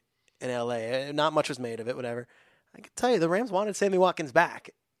building in L.A., not much was made of it, whatever. I can tell you, the Rams wanted Sammy Watkins back.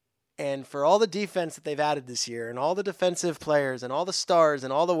 And for all the defense that they've added this year and all the defensive players and all the stars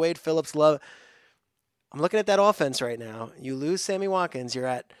and all the Wade Phillips love, I'm looking at that offense right now. You lose Sammy Watkins, you're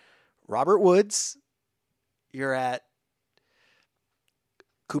at Robert Woods, you're at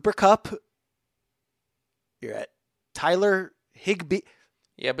Cooper Kupp, you're at Tyler Higbee.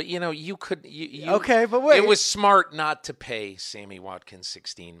 Yeah, but you could. Okay, but wait. It was smart not to pay Sammy Watkins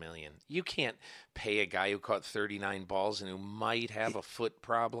 $16 million. You can't pay a guy who caught 39 balls and who might have a foot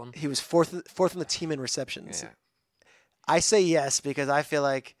problem. He was fourth on the team in receptions. Yeah. I say yes because I feel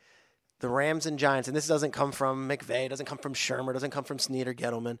like the Rams and Giants, and this doesn't come from McVay, doesn't come from Shurmur, doesn't come from Snead or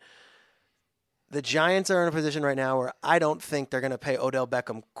Gettleman. The Giants are in a position right now where I don't think they're going to pay Odell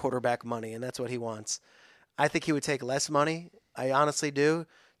Beckham quarterback money, and that's what he wants. I think he would take less money. I honestly do,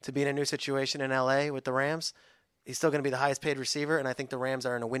 to be in a new situation in L.A. with the Rams. He's still going to be the highest paid receiver, and I think the Rams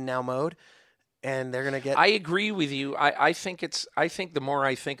are in a win-now mode, and they're going to get... I agree with you. I think the more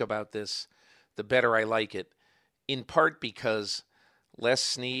I think about this, the better I like it, in part because Les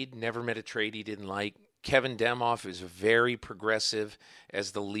Snead never met a trade he didn't like. Kevin Demoff is very progressive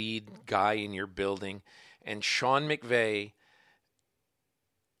as the lead guy in your building, and Sean McVay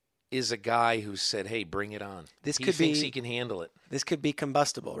is a guy who said, hey, bring it on. He thinks he can handle it. This could be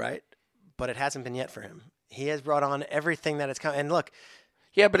combustible, right? But it hasn't been yet for him. He has brought on everything that it's come. And look.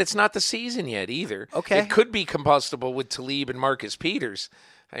 Yeah, but it's not the season yet either. Okay. It could be combustible with Talib and Marcus Peters.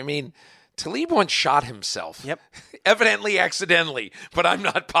 I mean, Talib once shot himself. Yep. Evidently accidentally, but I'm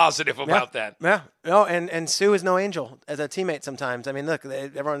not positive about that. Yeah. No, and Sue is no angel as a teammate sometimes. I mean, look,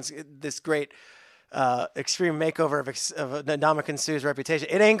 everyone's this great extreme makeover of Ndamukong Suh's reputation.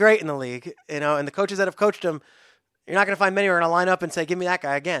 It ain't great in the league, and the coaches that have coached him, you're not going to find many who are going to line up and say, give me that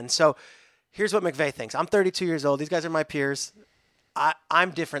guy again. So here's what McVay thinks. I'm 32 years old. These guys are my peers.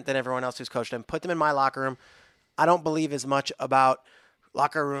 I'm different than everyone else who's coached them. Put them in my locker room. I don't believe as much about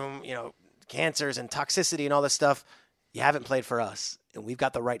locker room, cancers and toxicity and all this stuff. You haven't played for us, and we've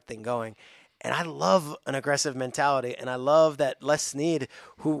got the right thing going. And I love an aggressive mentality, and I love that Les Snead,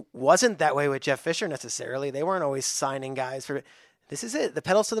 who wasn't that way with Jeff Fisher necessarily. They weren't always signing guys for – this is it, the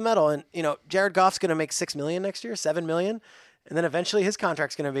pedals to the metal. And, Jared Goff's going to make $6 million next year, $7 million, and then eventually his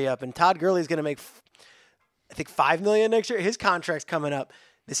contract's going to be up. And Todd Gurley's going to make, I think, $5 million next year. His contract's coming up.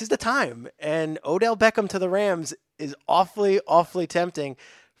 This is the time. And Odell Beckham to the Rams is awfully, awfully tempting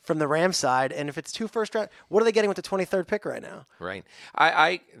from the Rams side. And if it's 2 first round, what are they getting with the 23rd pick right now? Right.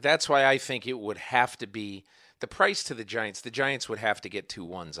 I that's why I think it would have to be the price to the Giants. The Giants would have to get 2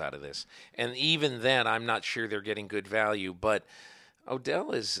 ones out of this. And even then, I'm not sure they're getting good value. But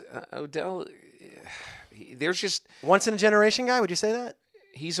Odell, there's just... Once-in-a-generation guy, would you say that?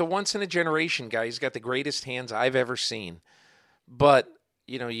 He's a once-in-a-generation guy. He's got the greatest hands I've ever seen. But,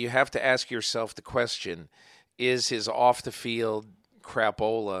 you have to ask yourself the question, is his off-the-field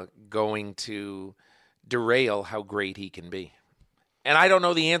crapola going to derail how great he can be? And I don't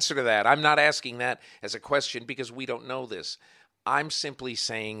know the answer to that. I'm not asking that as a question because we don't know this. I'm simply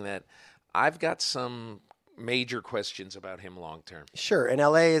saying that I've got some major questions about him long term. Sure, and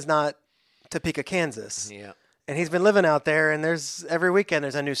LA is not Topeka, Kansas. Yeah. And he's been living out there, and every weekend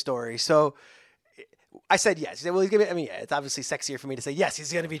there's a new story. So I said yes. He said, well, it's obviously sexier for me to say yes,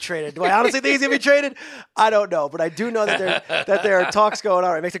 he's going to be traded. Do I honestly think he's going to be traded? I don't know, but I do know that there are talks going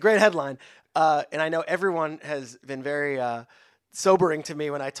on. It makes a great headline, and I know everyone has been very sobering to me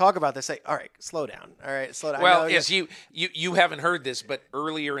when I talk about this. Say, all right, slow down. All right, slow down. Well, as you haven't heard this, but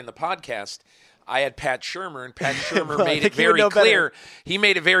earlier in the podcast, I had Pat Shurmur, and Pat Shurmur made it very clear. Better. He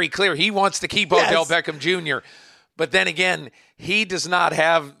made it very clear he wants to keep Odell Beckham Jr. But then again, he does not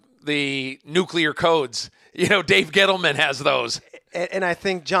have the nuclear codes. Dave Gettleman has those. And I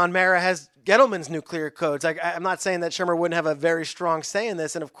think John Mara has Gettleman's nuclear codes. I'm not saying that Shurmur wouldn't have a very strong say in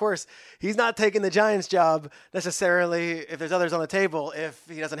this. And, of course, he's not taking the Giants' job necessarily if there's others on the table if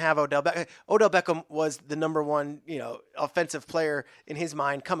he doesn't have Odell Beckham. Odell Beckham was the number one, offensive player in his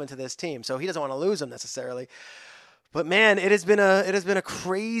mind coming to this team. So he doesn't want to lose him necessarily. But, man, it has been a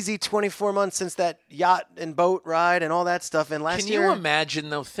crazy 24 months since that yacht and boat ride and all that stuff. And last year... Can you imagine,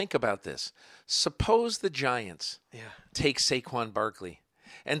 though? Think about this. Suppose the Giants take Saquon Barkley.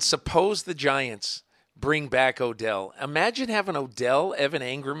 And suppose the Giants bring back Odell. Imagine having Odell, Evan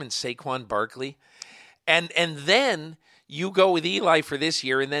Engram, and Saquon Barkley. And then you go with Eli for this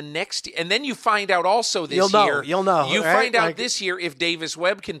year, and then you find out also this year. You'll know. You find out this year if Davis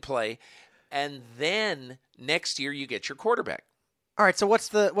Webb can play. And then next year you get your quarterback. All right, so what's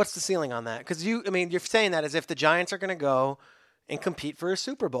the ceiling on that? Because you're saying that as if the Giants are going to go and compete for a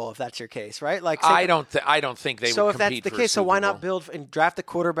Super Bowl if that's your case, right? Like I don't think they would compete for a Super Bowl. So if that's the case, so why not build and draft a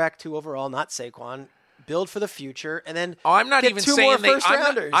quarterback 2 overall, not Saquon, build for the future, and then I'm not get even 2 saying more first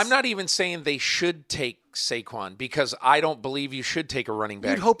rounders. I'm not even saying they should take Saquon because I don't believe you should take a running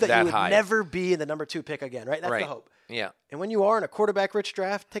back. You'd hope that you would high. Never be in the number 2 pick again, right? That's the hope. Yeah. And when you are in a quarterback-rich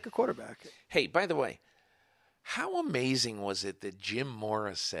draft, take a quarterback. Hey, by the way, how amazing was it that Jim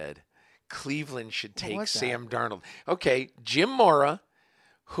Mora said Cleveland should take Sam Darnold? Okay, Jim Mora,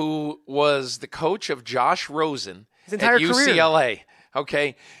 who was the coach of Josh Rosen his entire at UCLA, career.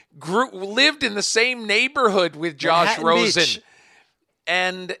 Okay, lived in the same neighborhood with Josh Manhattan Rosen. Beach.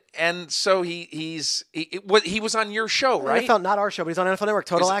 And so he was on your show, right? NFL, not our show, but he's on NFL Network,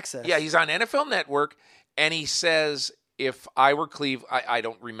 Total Access. Yeah, he's on NFL Network, and he says, if I were Cleveland, I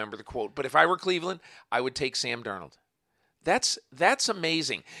don't remember the quote, but if I were Cleveland, I would take Sam Darnold. That's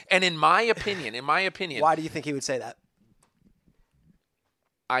amazing. And in my opinion, why do you think he would say that?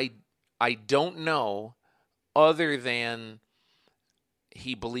 I don't know, other than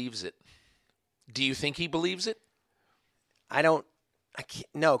he believes it. Do you think he believes it? I can't,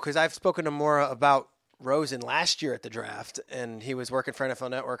 no, because I've spoken to Mora about Rosen last year at the draft, and he was working for NFL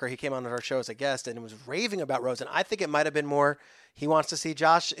Network, or he came on our show as a guest and was raving about Rosen. I think it might have been more he wants to see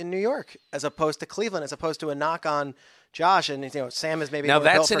Josh in New York as opposed to Cleveland, as opposed to a knock on Josh. And Sam is maybe now more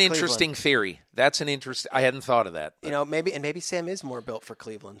that's built for an interesting Cleveland. Theory. That's an interesting. I hadn't thought of that. But. Maybe Sam is more built for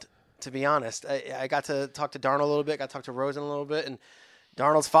Cleveland. To be honest, I got to talk to Darnold a little bit, got to talk to Rosen a little bit, and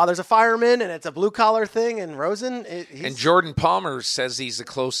Darnold's father's a fireman, and it's a blue-collar thing, and Rosen... And Jordan Palmer says he's the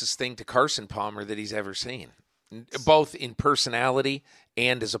closest thing to Carson Palmer that he's ever seen, both in personality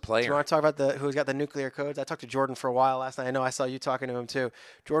and as a player. Do you want to talk about who's got the nuclear codes? I talked to Jordan for a while last night. I know I saw you talking to him, too.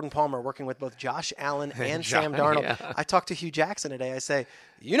 Jordan Palmer working with both Josh Allen and Sam Darnold. Yeah. I talked to Hugh Jackson today. I say,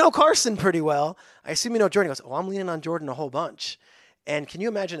 you know Carson pretty well. I assume you know Jordan. He goes, I'm leaning on Jordan a whole bunch. And can you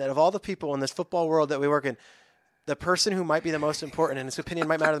imagine that of all the people in this football world that we work in, the person who might be the most important and his opinion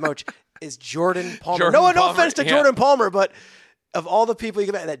might matter the most is Jordan Palmer. No offense to Jordan Palmer, but of all the people you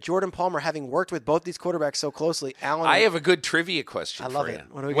can imagine, that Jordan Palmer, having worked with both these quarterbacks so closely, Allen. I have a good trivia question. I love for it.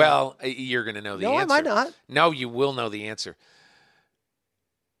 you. What do we got? You're going to know the answer. No, I might not. No, you will know the answer.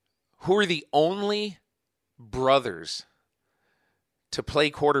 Who are the only brothers to play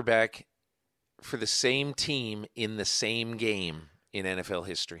quarterback for the same team in the same game in NFL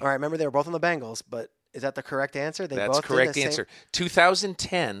history? All right, remember they were both on the Bengals, but is that the correct answer? That's correct answer.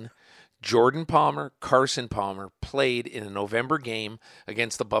 2010, Jordan Palmer, Carson Palmer played in a November game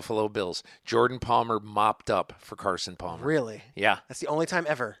against the Buffalo Bills. Jordan Palmer mopped up for Carson Palmer. Really? Yeah. That's the only time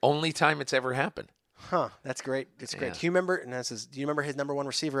ever. Only time it's ever happened. Huh. That's great. It's great. Yeah. Do you remember his number one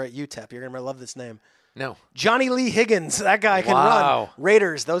receiver at UTEP? You're going to love this name. No. Johnny Lee Higgins. That guy can run.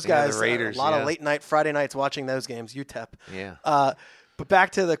 Raiders. Those guys. The Raiders. A lot of late night Friday nights watching those games. UTEP. Yeah. But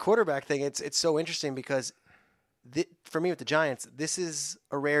back to the quarterback thing. It's so interesting because for me with the Giants, this is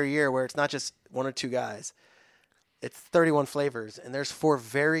a rare year where it's not just one or two guys. It's 31 flavors, and there's 4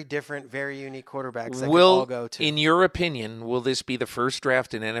 very different, very unique quarterbacks that can all go to. In your opinion, will this be the first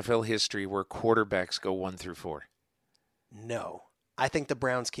draft in NFL history where quarterbacks go 1 through 4? No. I think the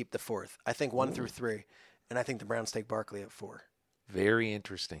Browns keep the 4th. I think 1 through 3, and I think the Browns take Barkley at 4. Very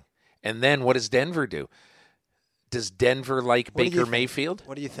interesting. And then what does Denver do? Does Denver like Baker Mayfield?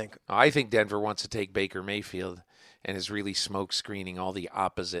 What do you think? I think Denver wants to take Baker Mayfield and is really smoke screening all the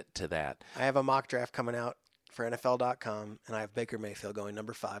opposite to that. I have a mock draft coming out for NFL.com, and I have Baker Mayfield going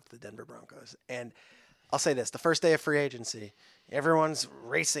number 5 to the Denver Broncos. And I'll say this, the first day of free agency, everyone's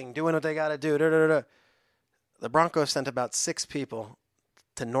racing, doing what they got to do. The Broncos sent about 6 people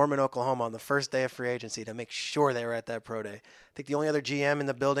to Norman, Oklahoma on the first day of free agency to make sure they were at that pro day. I think the only other GM in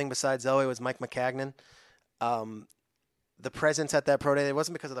the building besides Zoe was Mike McCagnon. The presence at that pro day, it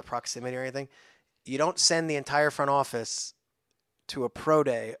wasn't because of the proximity or anything. You don't send the entire front office to a pro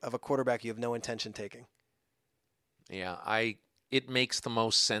day of a quarterback you have no intention taking. Yeah, it makes the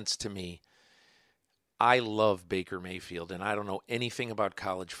most sense to me. I love Baker Mayfield, and I don't know anything about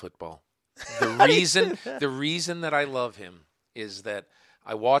college football. The reason that I love him is that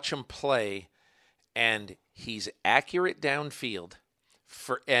I watch him play, and he's accurate downfield,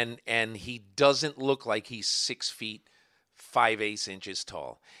 and he doesn't look like he's 6 feet 5/8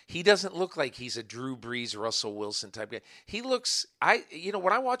 tall. He doesn't look like he's a Drew Brees, Russell Wilson type guy. He looks,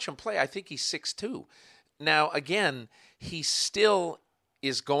 when I watch him play, I think he's 6'2". Now, again, he still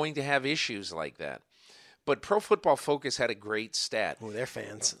is going to have issues like that. But Pro Football Focus had a great stat. Oh, they're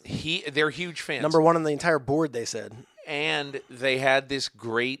fans. They're huge fans. Number 1 on the entire board, they said. And they had this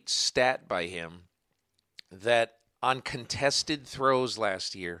great stat by him that on contested throws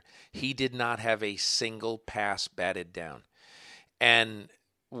last year, he did not have a single pass batted down. And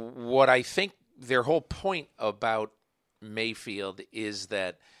what I think their whole point about Mayfield is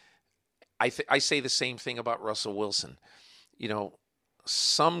that I say the same thing about Russell Wilson.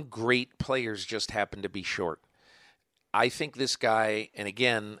 Some great players just happen to be short. I think this guy, and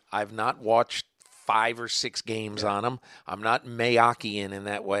again, I've not watched 5 or 6 games on him. I'm not Mayakian in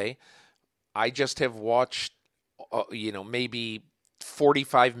that way. I just have watched, maybe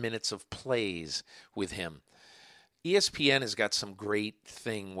 45 minutes of plays with him. ESPN has got some great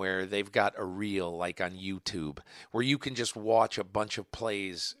thing where they've got a reel like on YouTube where you can just watch a bunch of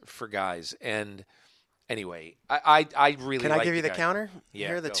plays for guys. And anyway, I really Can like I give you the guy. counter? Yeah.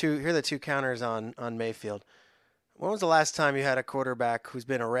 Here are the two counters on Mayfield. When was the last time you had a quarterback who's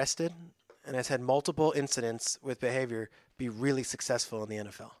been arrested and has had multiple incidents with behavior be really successful in the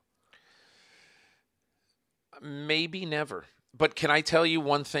NFL? Maybe never. But can I tell you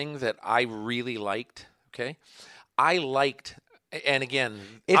one thing that I really liked? Okay. I liked, and again,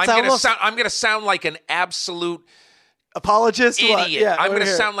 I'm going to sound like an absolute apologist, idiot. Yeah, I'm going to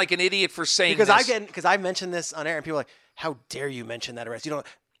sound like an idiot for saying because this. Because I mentioned this on air, and people are like, "How dare you mention that arrest?"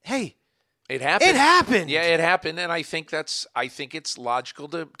 Hey, it happened. It happened. Yeah, it happened, and I think it's logical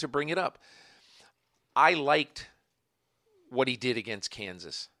to bring it up. I liked what he did against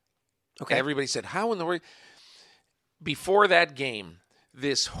Kansas. Okay, and everybody said, "How in the world?" Before that game,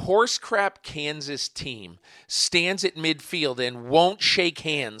 this horse crap Kansas team stands at midfield and won't shake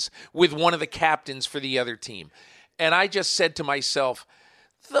hands with one of the captains for the other team. And I just said to myself,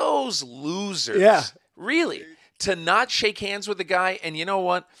 those losers, really, to not shake hands with the guy. And you know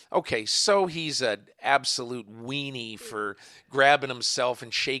what? Okay, so he's an absolute weenie for grabbing himself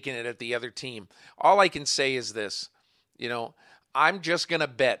and shaking it at the other team. All I can say is this, I'm just going to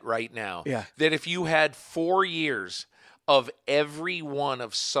bet right now that if you had 4 years of every one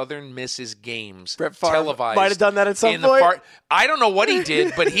of Southern Miss's games Brett Favre televised. might have done that at some point. I don't know what he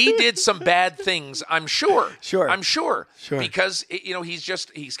did, but he did some bad things, I'm sure. I'm sure. Because,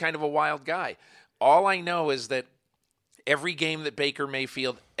 he's kind of a wild guy. All I know is that every game that Baker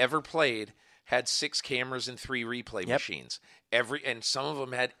Mayfield ever played had 6 cameras and 3 replay machines. And some of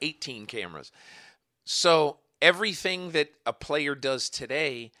them had 18 cameras. So everything that a player does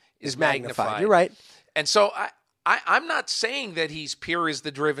today is magnified. You're right. And so I'm not saying that he's pure as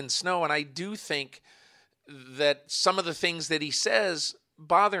the driven snow, and I do think that some of the things that he says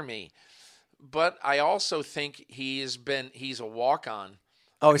bother me. But I also think he's a walk-on.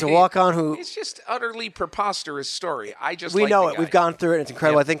 Oh, he's a walk-on who... It's just utterly preposterous story. We know it. We've gone through it. It's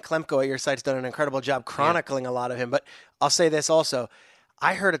incredible. I think Klemko at your site's done an incredible job chronicling a lot of him. But I'll say this also.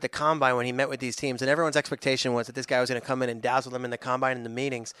 I heard at the Combine when he met with these teams, and everyone's expectation was that this guy was going to come in and dazzle them in the Combine and the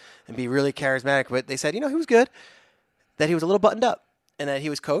meetings and be really charismatic. But they said, he was good, that he was a little buttoned up, and that he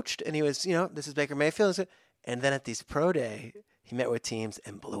was coached, and he was, this is Baker Mayfield. And then at these pro day, he met with teams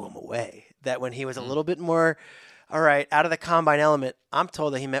and blew them away. That when he was a little bit more, all right, out of the Combine element, I'm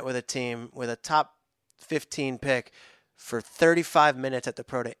told that he met with a team with a top 15 pick for 35 minutes at the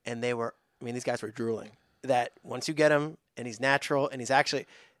pro day, and these guys were drooling. That once you get him, and he's natural, and he's actually,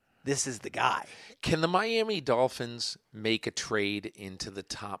 this is the guy. Can the Miami Dolphins make a trade into the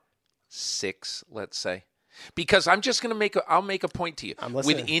top 6, let's say? Because I'm just going to I'll make a point to you. I'm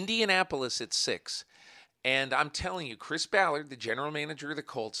listening. With Indianapolis at 6, and I'm telling you, Chris Ballard, the general manager of the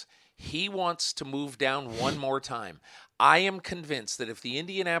Colts, he wants to move down one more time. I am convinced that if the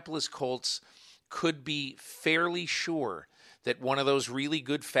Indianapolis Colts could be fairly sure that one of those really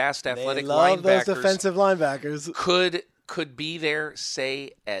good, fast, athletic linebackers, those defensive linebackers, could be there,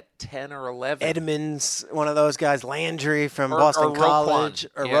 say, at 10 or 11. Edmonds, one of those guys, Landry from Boston College,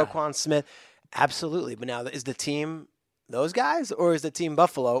 or Roquan Smith. Absolutely. But now, is the team those guys, or is the team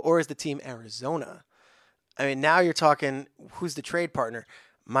Buffalo, or is the team Arizona? I mean, now you're talking, who's the trade partner?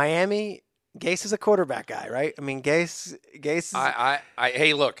 Miami, Gase is a quarterback guy, right? I mean, Gase is...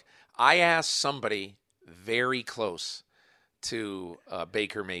 Hey, look, I asked somebody very close to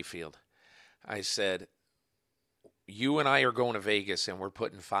Baker Mayfield. I said, you and I are going to Vegas, and we're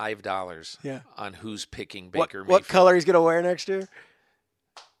putting $5 on who's picking Baker Mayfield. What color he's going to wear next year?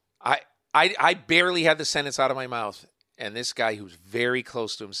 I barely had the sentence out of my mouth, and this guy who's very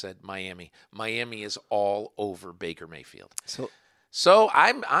close to him said Miami. Miami is all over Baker Mayfield. So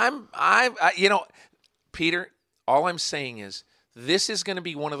I'm Peter, all I'm saying is this is going to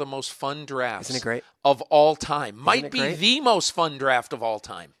be one of the most fun drafts of all time. Might be the most fun draft of all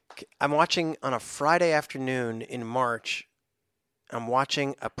time. I'm watching on a Friday afternoon in March. I'm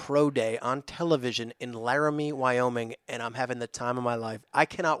watching a pro day on television in Laramie, Wyoming, and I'm having the time of my life. I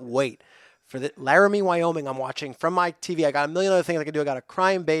cannot wait for the Laramie, Wyoming. I'm watching from my TV. I got a million other things I can do. I got a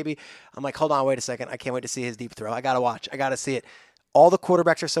crying baby. I'm like, hold on, wait a second. I can't wait to see his deep throw. I got to watch. I got to see it. All the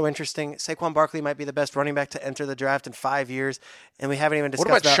quarterbacks are so interesting. Saquon Barkley might be the best running back to enter the draft in 5 years, and we haven't even discussed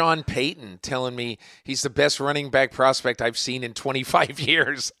What about Sean Payton telling me he's the best running back prospect I've seen in 25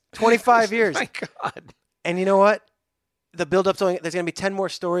 years? 25 years. My God. And you know what? The build-up's there's going to be 10 more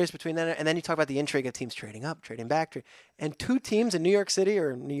stories between then, and then you talk about the intrigue of teams trading up, trading back. And 2 teams in New York City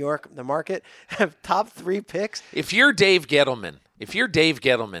or New York, the market, have top 3 picks. If you're Dave Gettleman,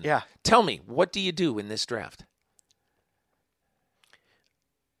 tell me, what do you do in this draft?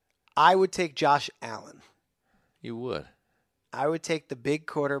 I would take Josh Allen. You would? I would take the big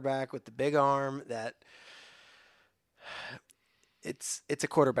quarterback with the big arm that it's a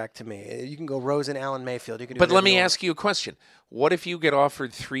quarterback to me. You can go Rosen, Allen, Mayfield. You can do but let me ask you a question. What if you get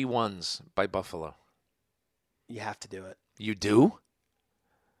offered 3 1s by Buffalo? You have to do it. You do?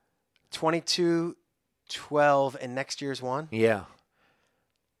 22, 12, and next year's 1? Yeah.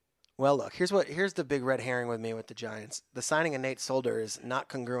 Well, look, here's the big red herring with me with the Giants. The signing of Nate Solder is not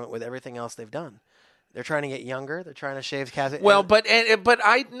congruent with everything else they've done. They're trying to get younger. They're trying to shave Kaz. Well, but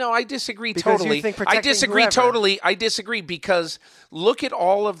I disagree totally. I disagree totally. I disagree because look at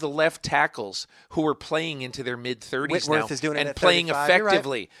all of the left tackles who are playing into their mid-30s now is doing and playing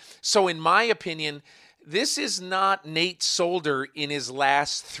effectively. Right. So, in my opinion, this is not Nate Solder in his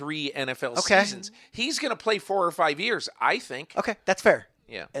last 3 NFL seasons. He's going to play 4 or 5 years, I think. Okay, that's fair.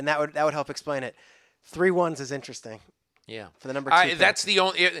 Yeah, and that would help explain it. 3 1s is interesting. Yeah, for the number 2. That's the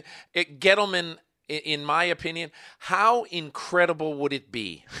only Gettleman. In my opinion, how incredible would it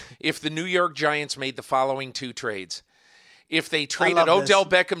be if the New York Giants made the following 2 trades? If they traded Odell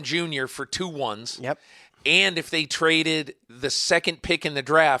Beckham Jr. for 2 1s, and if they traded the second pick in the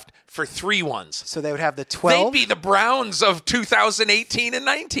draft for 3 ones. So they would have the 12. They'd be the Browns of 2018 and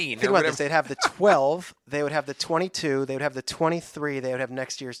 19. Think about this. They'd have the 12. They would have the 22. They would have the 23. They would have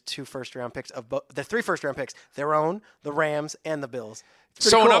next year's 2 first-round picks of the 3 first-round picks. Their own, the Rams, and the Bills.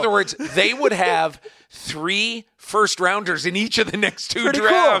 So cool. in other words, they would have 3 first-rounders in each of the next 2 pretty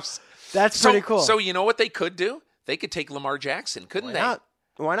drafts. Cool. That's pretty cool. So you know what they could do? They could take Lamar Jackson, couldn't they?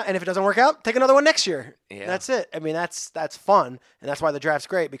 Why not? And if it doesn't work out, take another one next year. Yeah. That's it. I mean, that's fun, and that's why the draft's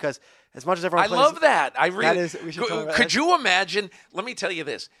great because as much as everyone plays, love that. I really could you imagine? Let me tell you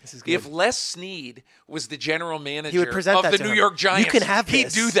this: if Les Snead was the general manager would present of that the to New him. York Giants, You can have he'd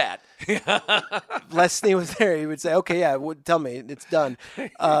this. do that. Les Snead was there. He would say, "Okay, yeah, tell me it's done."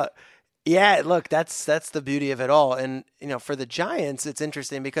 Yeah, look, that's the beauty of it all, and for the Giants, it's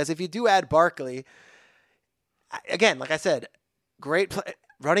interesting because if you do add Barkley, again, like I said, great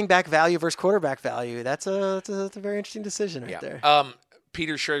running back value versus quarterback value. That's a very interesting decision right there.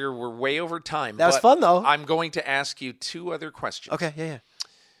 Peter Schrager, we're way over time. That was fun, though. I'm going to ask you 2 other questions. Okay, yeah.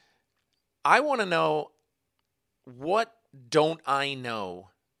 I want to know, what don't I know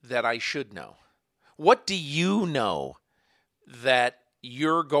that I should know? What do you know that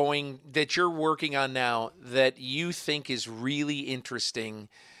you're working on now that you think is really interesting,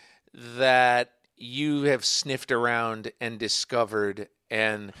 that you have sniffed around and discovered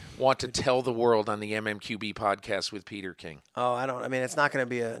and want to tell the world on the MMQB podcast with Peter King? Oh, I mean, it's not going to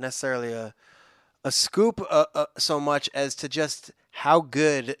be necessarily a scoop so much as to just how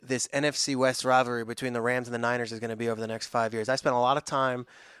good this NFC West rivalry between the Rams and the Niners is going to be over the next 5 years. I spent a lot of time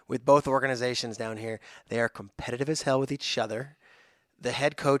with both organizations down here. They are competitive as hell with each other. The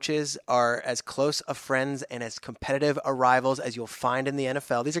head coaches are as close of friends and as competitive a rivals as you'll find in the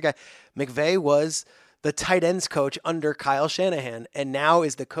NFL. These are guys. McVay was the tight ends coach under Kyle Shanahan, and now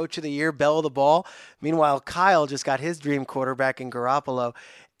is the coach of the year, belle of the ball. Meanwhile, Kyle just got his dream quarterback in Garoppolo,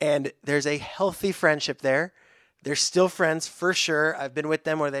 and there's a healthy friendship there. They're still friends for sure. I've been with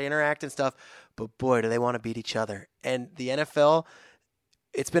them where they interact and stuff, but boy, do they want to beat each other. And the NFL,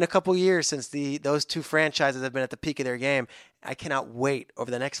 it's been a couple years since those 2 franchises have been at the peak of their game. I cannot wait over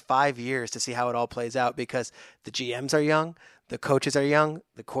the next 5 years to see how it all plays out because the GMs are young, the coaches are young,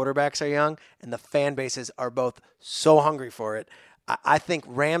 the quarterbacks are young, and the fan bases are both so hungry for it. I think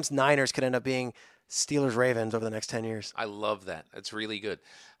Rams-Niners could end up being Steelers-Ravens over the next 10 years. I love that. That's really good.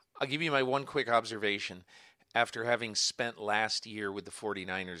 I'll give you my one quick observation. After having spent last year with the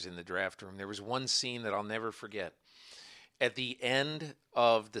 49ers in the draft room, there was one scene that I'll never forget. At the end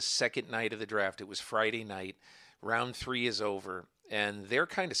of the second night of the draft, it was Friday night, round 3 is over, and they're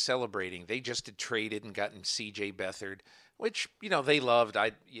kind of celebrating. They just had traded and gotten C.J. Beathard, which, they loved.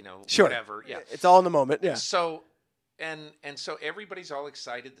 Sure. Whatever. Yeah. It's all in the moment, yeah. So, and so everybody's all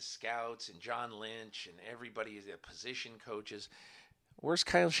excited, the scouts and John Lynch and everybody, the position coaches. Where's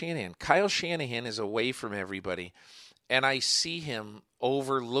Kyle Shanahan? Kyle Shanahan is away from everybody, and I see him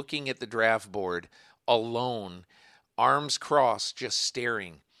over looking at the draft board alone, arms crossed, just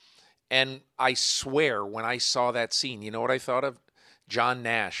staring. And I swear, when I saw that scene, you know what I thought of? John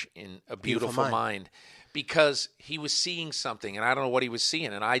Nash in A Beautiful Mind. Because he was seeing something, and I don't know what he was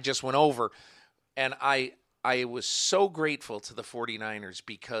seeing. And I just went over, and I was so grateful to the 49ers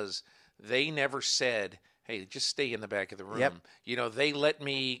because they never said, hey, just stay in the back of the room. Yep. They let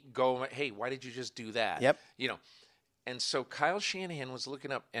me go, hey, why did you just do that? Yep. And so Kyle Shanahan was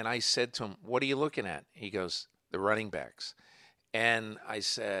looking up, and I said to him, what are you looking at? He goes, the running backs. And I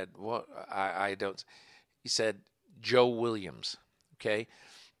said, well, I don't. He said, Joe Williams, okay?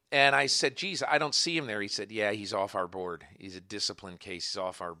 And I said, geez, I don't see him there. He said, yeah, he's off our board. He's a discipline case. He's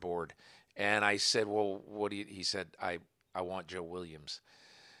off our board. And I said, well, what do you – he said, I want Joe Williams.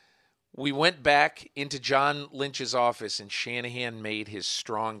 We went back into John Lynch's office, and Shanahan made his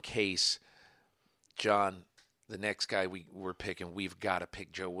strong case. John, the next guy we're picking, we've got to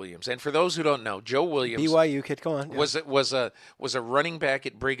pick Joe Williams. And for those who don't know, Joe Williams BYU kid, go on. Yeah. was a running back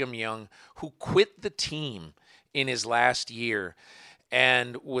at Brigham Young who quit the team in his last year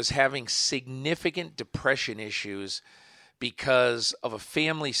and was having significant depression issues because of a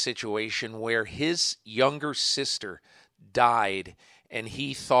family situation where his younger sister died, and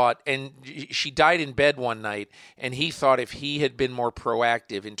he thought, and she died in bed one night, and he thought if he had been more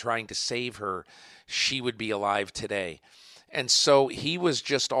proactive in trying to save her, she would be alive today. And so he was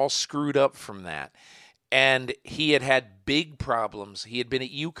just all screwed up from that. And he had big problems. He had been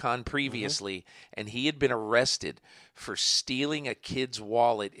at UConn previously, and he had been arrested for stealing a kid's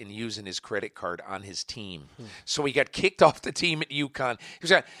wallet and using his credit card on his team. So he got kicked off the team at UConn.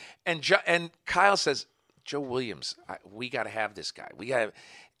 And Kyle says, Joe Williams, we got to have this guy.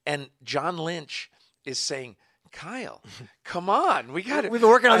 And John Lynch is saying, Kyle, come on. We've been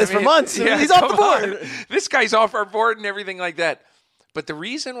working on this for months. Yeah, he's off the board. This guy's off our board and everything like that. But the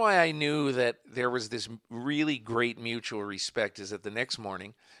reason why I knew that there was this really great mutual respect is that the next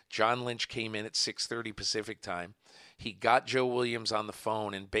morning, John Lynch came in at 6:30 Pacific time. He got Joe Williams on the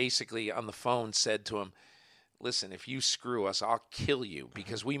phone and basically on the phone said to him, listen, if you screw us, I'll kill you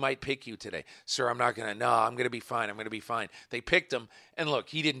because we might pick you today. Sir, I'm going to be fine. I'm going to be fine. They picked him. And look,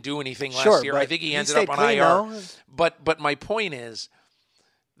 he didn't do anything last year. I think he ended up on IR. But my point is,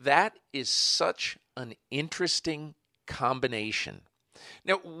 that is such an interesting combination.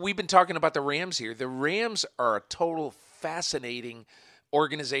 Now, we've been talking about the Rams here. The Rams are a total fascinating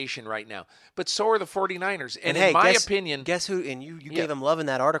organization right now. But so are the 49ers. And in my opinion... Guess who? And you gave him love in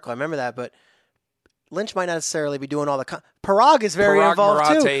that article. I remember that. But Lynch might not necessarily be doing all the... Parag is very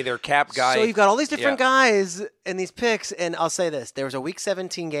involved, too. Their cap guy. So you've got all these different guys in these picks. And I'll say this. There was a Week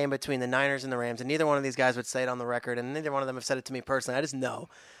 17 game between the Niners and the Rams. And neither one of these guys would say it on the record. And neither one of them have said it to me personally. I just know.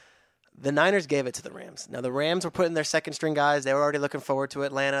 The Niners gave it to the Rams. Now, the Rams were putting their second-string guys. They were already looking forward to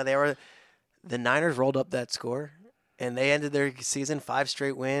Atlanta. The Niners rolled up that score, and they ended their season 5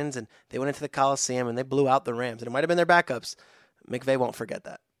 straight wins, and they went into the Coliseum, and they blew out the Rams. And it might have been their backups. McVay won't forget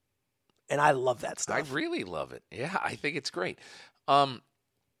that. And I love that stuff. I really love it. Yeah, I think it's great.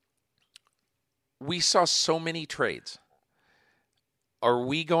 We saw so many trades. Are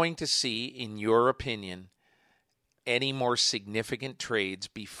we going to see, in your opinion, any more significant trades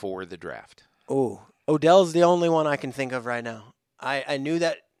before the draft? Oh, Odell's the only one I can think of right now. I knew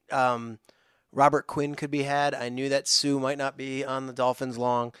that Robert Quinn could be had. I knew that Sue might not be on the Dolphins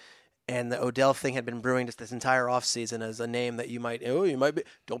long. And the Odell thing had been brewing just this entire offseason as a name that you might be,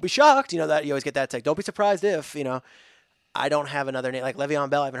 don't be shocked. You know, that you always get that take. Don't be surprised if, I don't have another name. Like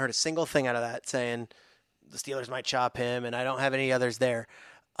Le'Veon Bell, I haven't heard a single thing out of that saying the Steelers might chop him, and I don't have any others there.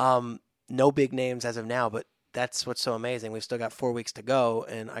 No big names as of now, but that's what's so amazing. We've still got 4 weeks to go,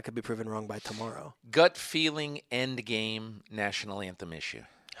 and I could be proven wrong by tomorrow. Gut feeling, end game, national anthem issue.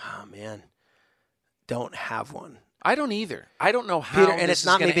 Oh, man. Don't have one. I don't either. I don't know how Peter, and this it's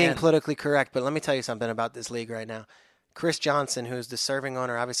not me being end. politically correct, but let me tell you something about this league right now. Chris Johnson, who's the serving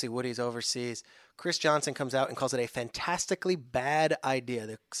owner, obviously Woody's overseas. Chris Johnson comes out and calls it a fantastically bad idea,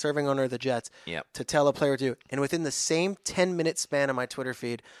 the serving owner of the Jets, to tell a player to do. And within the same 10-minute span on my Twitter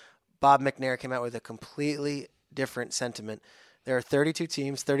feed, Bob McNair came out with a completely different sentiment. There are 32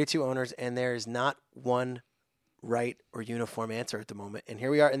 teams, 32 owners, and there is not one right or uniform answer at the moment. And here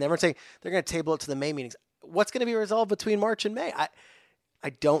we are. And then we're saying they're going to table it to the May meetings. What's going to be resolved between March and May? I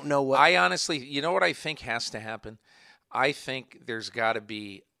don't know what. I honestly, you know what I think has to happen? I think there's got to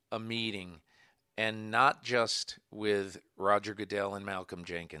be a meeting, and not just with Roger Goodell and Malcolm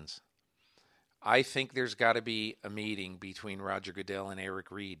Jenkins. I think there's got to be a meeting between Roger Goodell and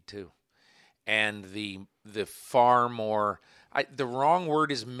Eric Reed, too. And the far more, the wrong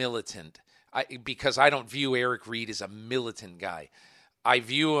word is militant, because I don't view Eric Reed as a militant guy. I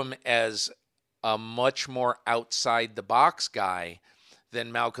view him as a much more outside-the-box guy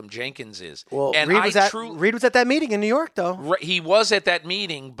than Malcolm Jenkins is. Well, and Reed was at that meeting in New York, though. He was at that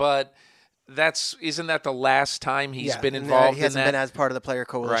meeting, but isn't that the last time he's been involved in that? He hasn't been as part of the player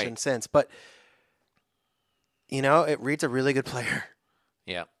coalition since. But, Reed's a really good player.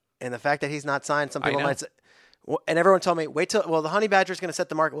 Yeah. And the fact that he's not signed, some people might say, and everyone told me, the Honey Badger's going to set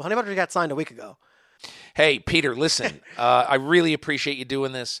the market. Well, Honey Badger got signed a week ago. Hey, Peter, listen, I really appreciate you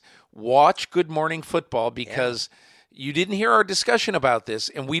doing this. Watch Good Morning Football because you didn't hear our discussion about this,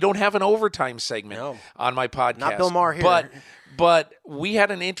 and we don't have an overtime segment on my podcast. Not Bill Maher here. But we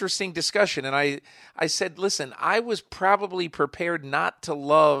had an interesting discussion, and I said, listen, I was probably prepared not to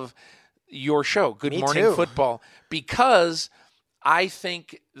love your show, Good Morning Football, because I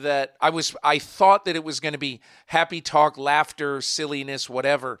think that I thought that it was going to be happy talk, laughter, silliness,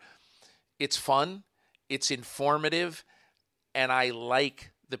 whatever. It's fun, it's informative, and I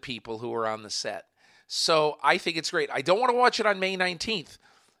like the people who are on the set. So I think it's great. I don't want to watch it on May 19th,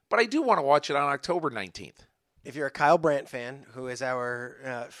 but I do want to watch it on October 19th. If you're a Kyle Brandt fan, who is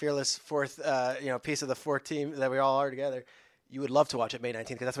our fearless fourth, piece of the fourth team that we all are together, you would love to watch it May 19th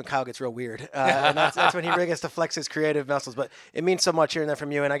because that's when Kyle gets real weird. And that's when he really gets to flex his creative muscles. But it means so much hearing that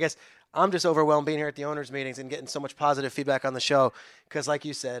from you. And I guess I'm just overwhelmed being here at the owners' meetings and getting so much positive feedback on the show. Because like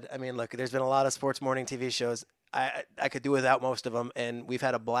you said, look, there's been a lot of sports morning TV shows. I could do without most of them. And we've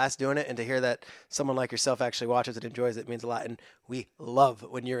had a blast doing it. And to hear that someone like yourself actually watches it, enjoys it, means a lot. And we love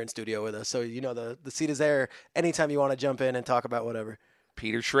when you're in studio with us. So, the seat is there anytime you want to jump in and talk about whatever.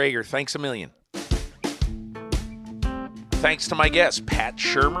 Peter Schrager, thanks a million. Thanks to my guests, Pat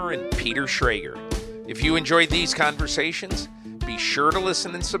Shurmur and Peter Schrager. If you enjoyed these conversations, be Be sure to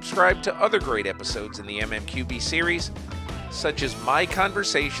listen and subscribe to other great episodes in the MMQB series, such as my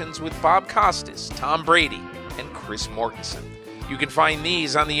conversations with Bob Costas, Tom Brady, and Chris Mortensen. You can find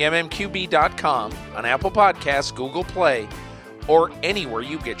these on the mmqb.com, on Apple Podcasts, Google Play, or anywhere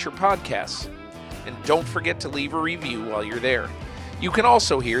you get your podcasts. And don't forget to leave a review while you're there. You can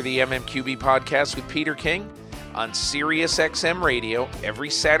also hear the MMQB podcast with Peter King on SiriusXM Radio every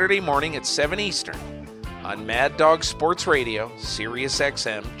Saturday morning at 7 Eastern on Mad Dog Sports Radio,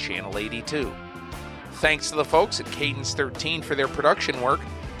 SiriusXM Channel 82. Thanks to the folks at Cadence 13 for their production work,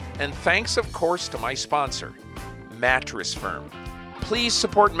 and thanks, of course, to my sponsor, Mattress Firm. Please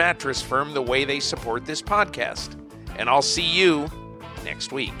support Mattress Firm the way they support this podcast, and I'll see you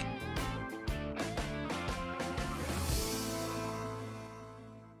next week.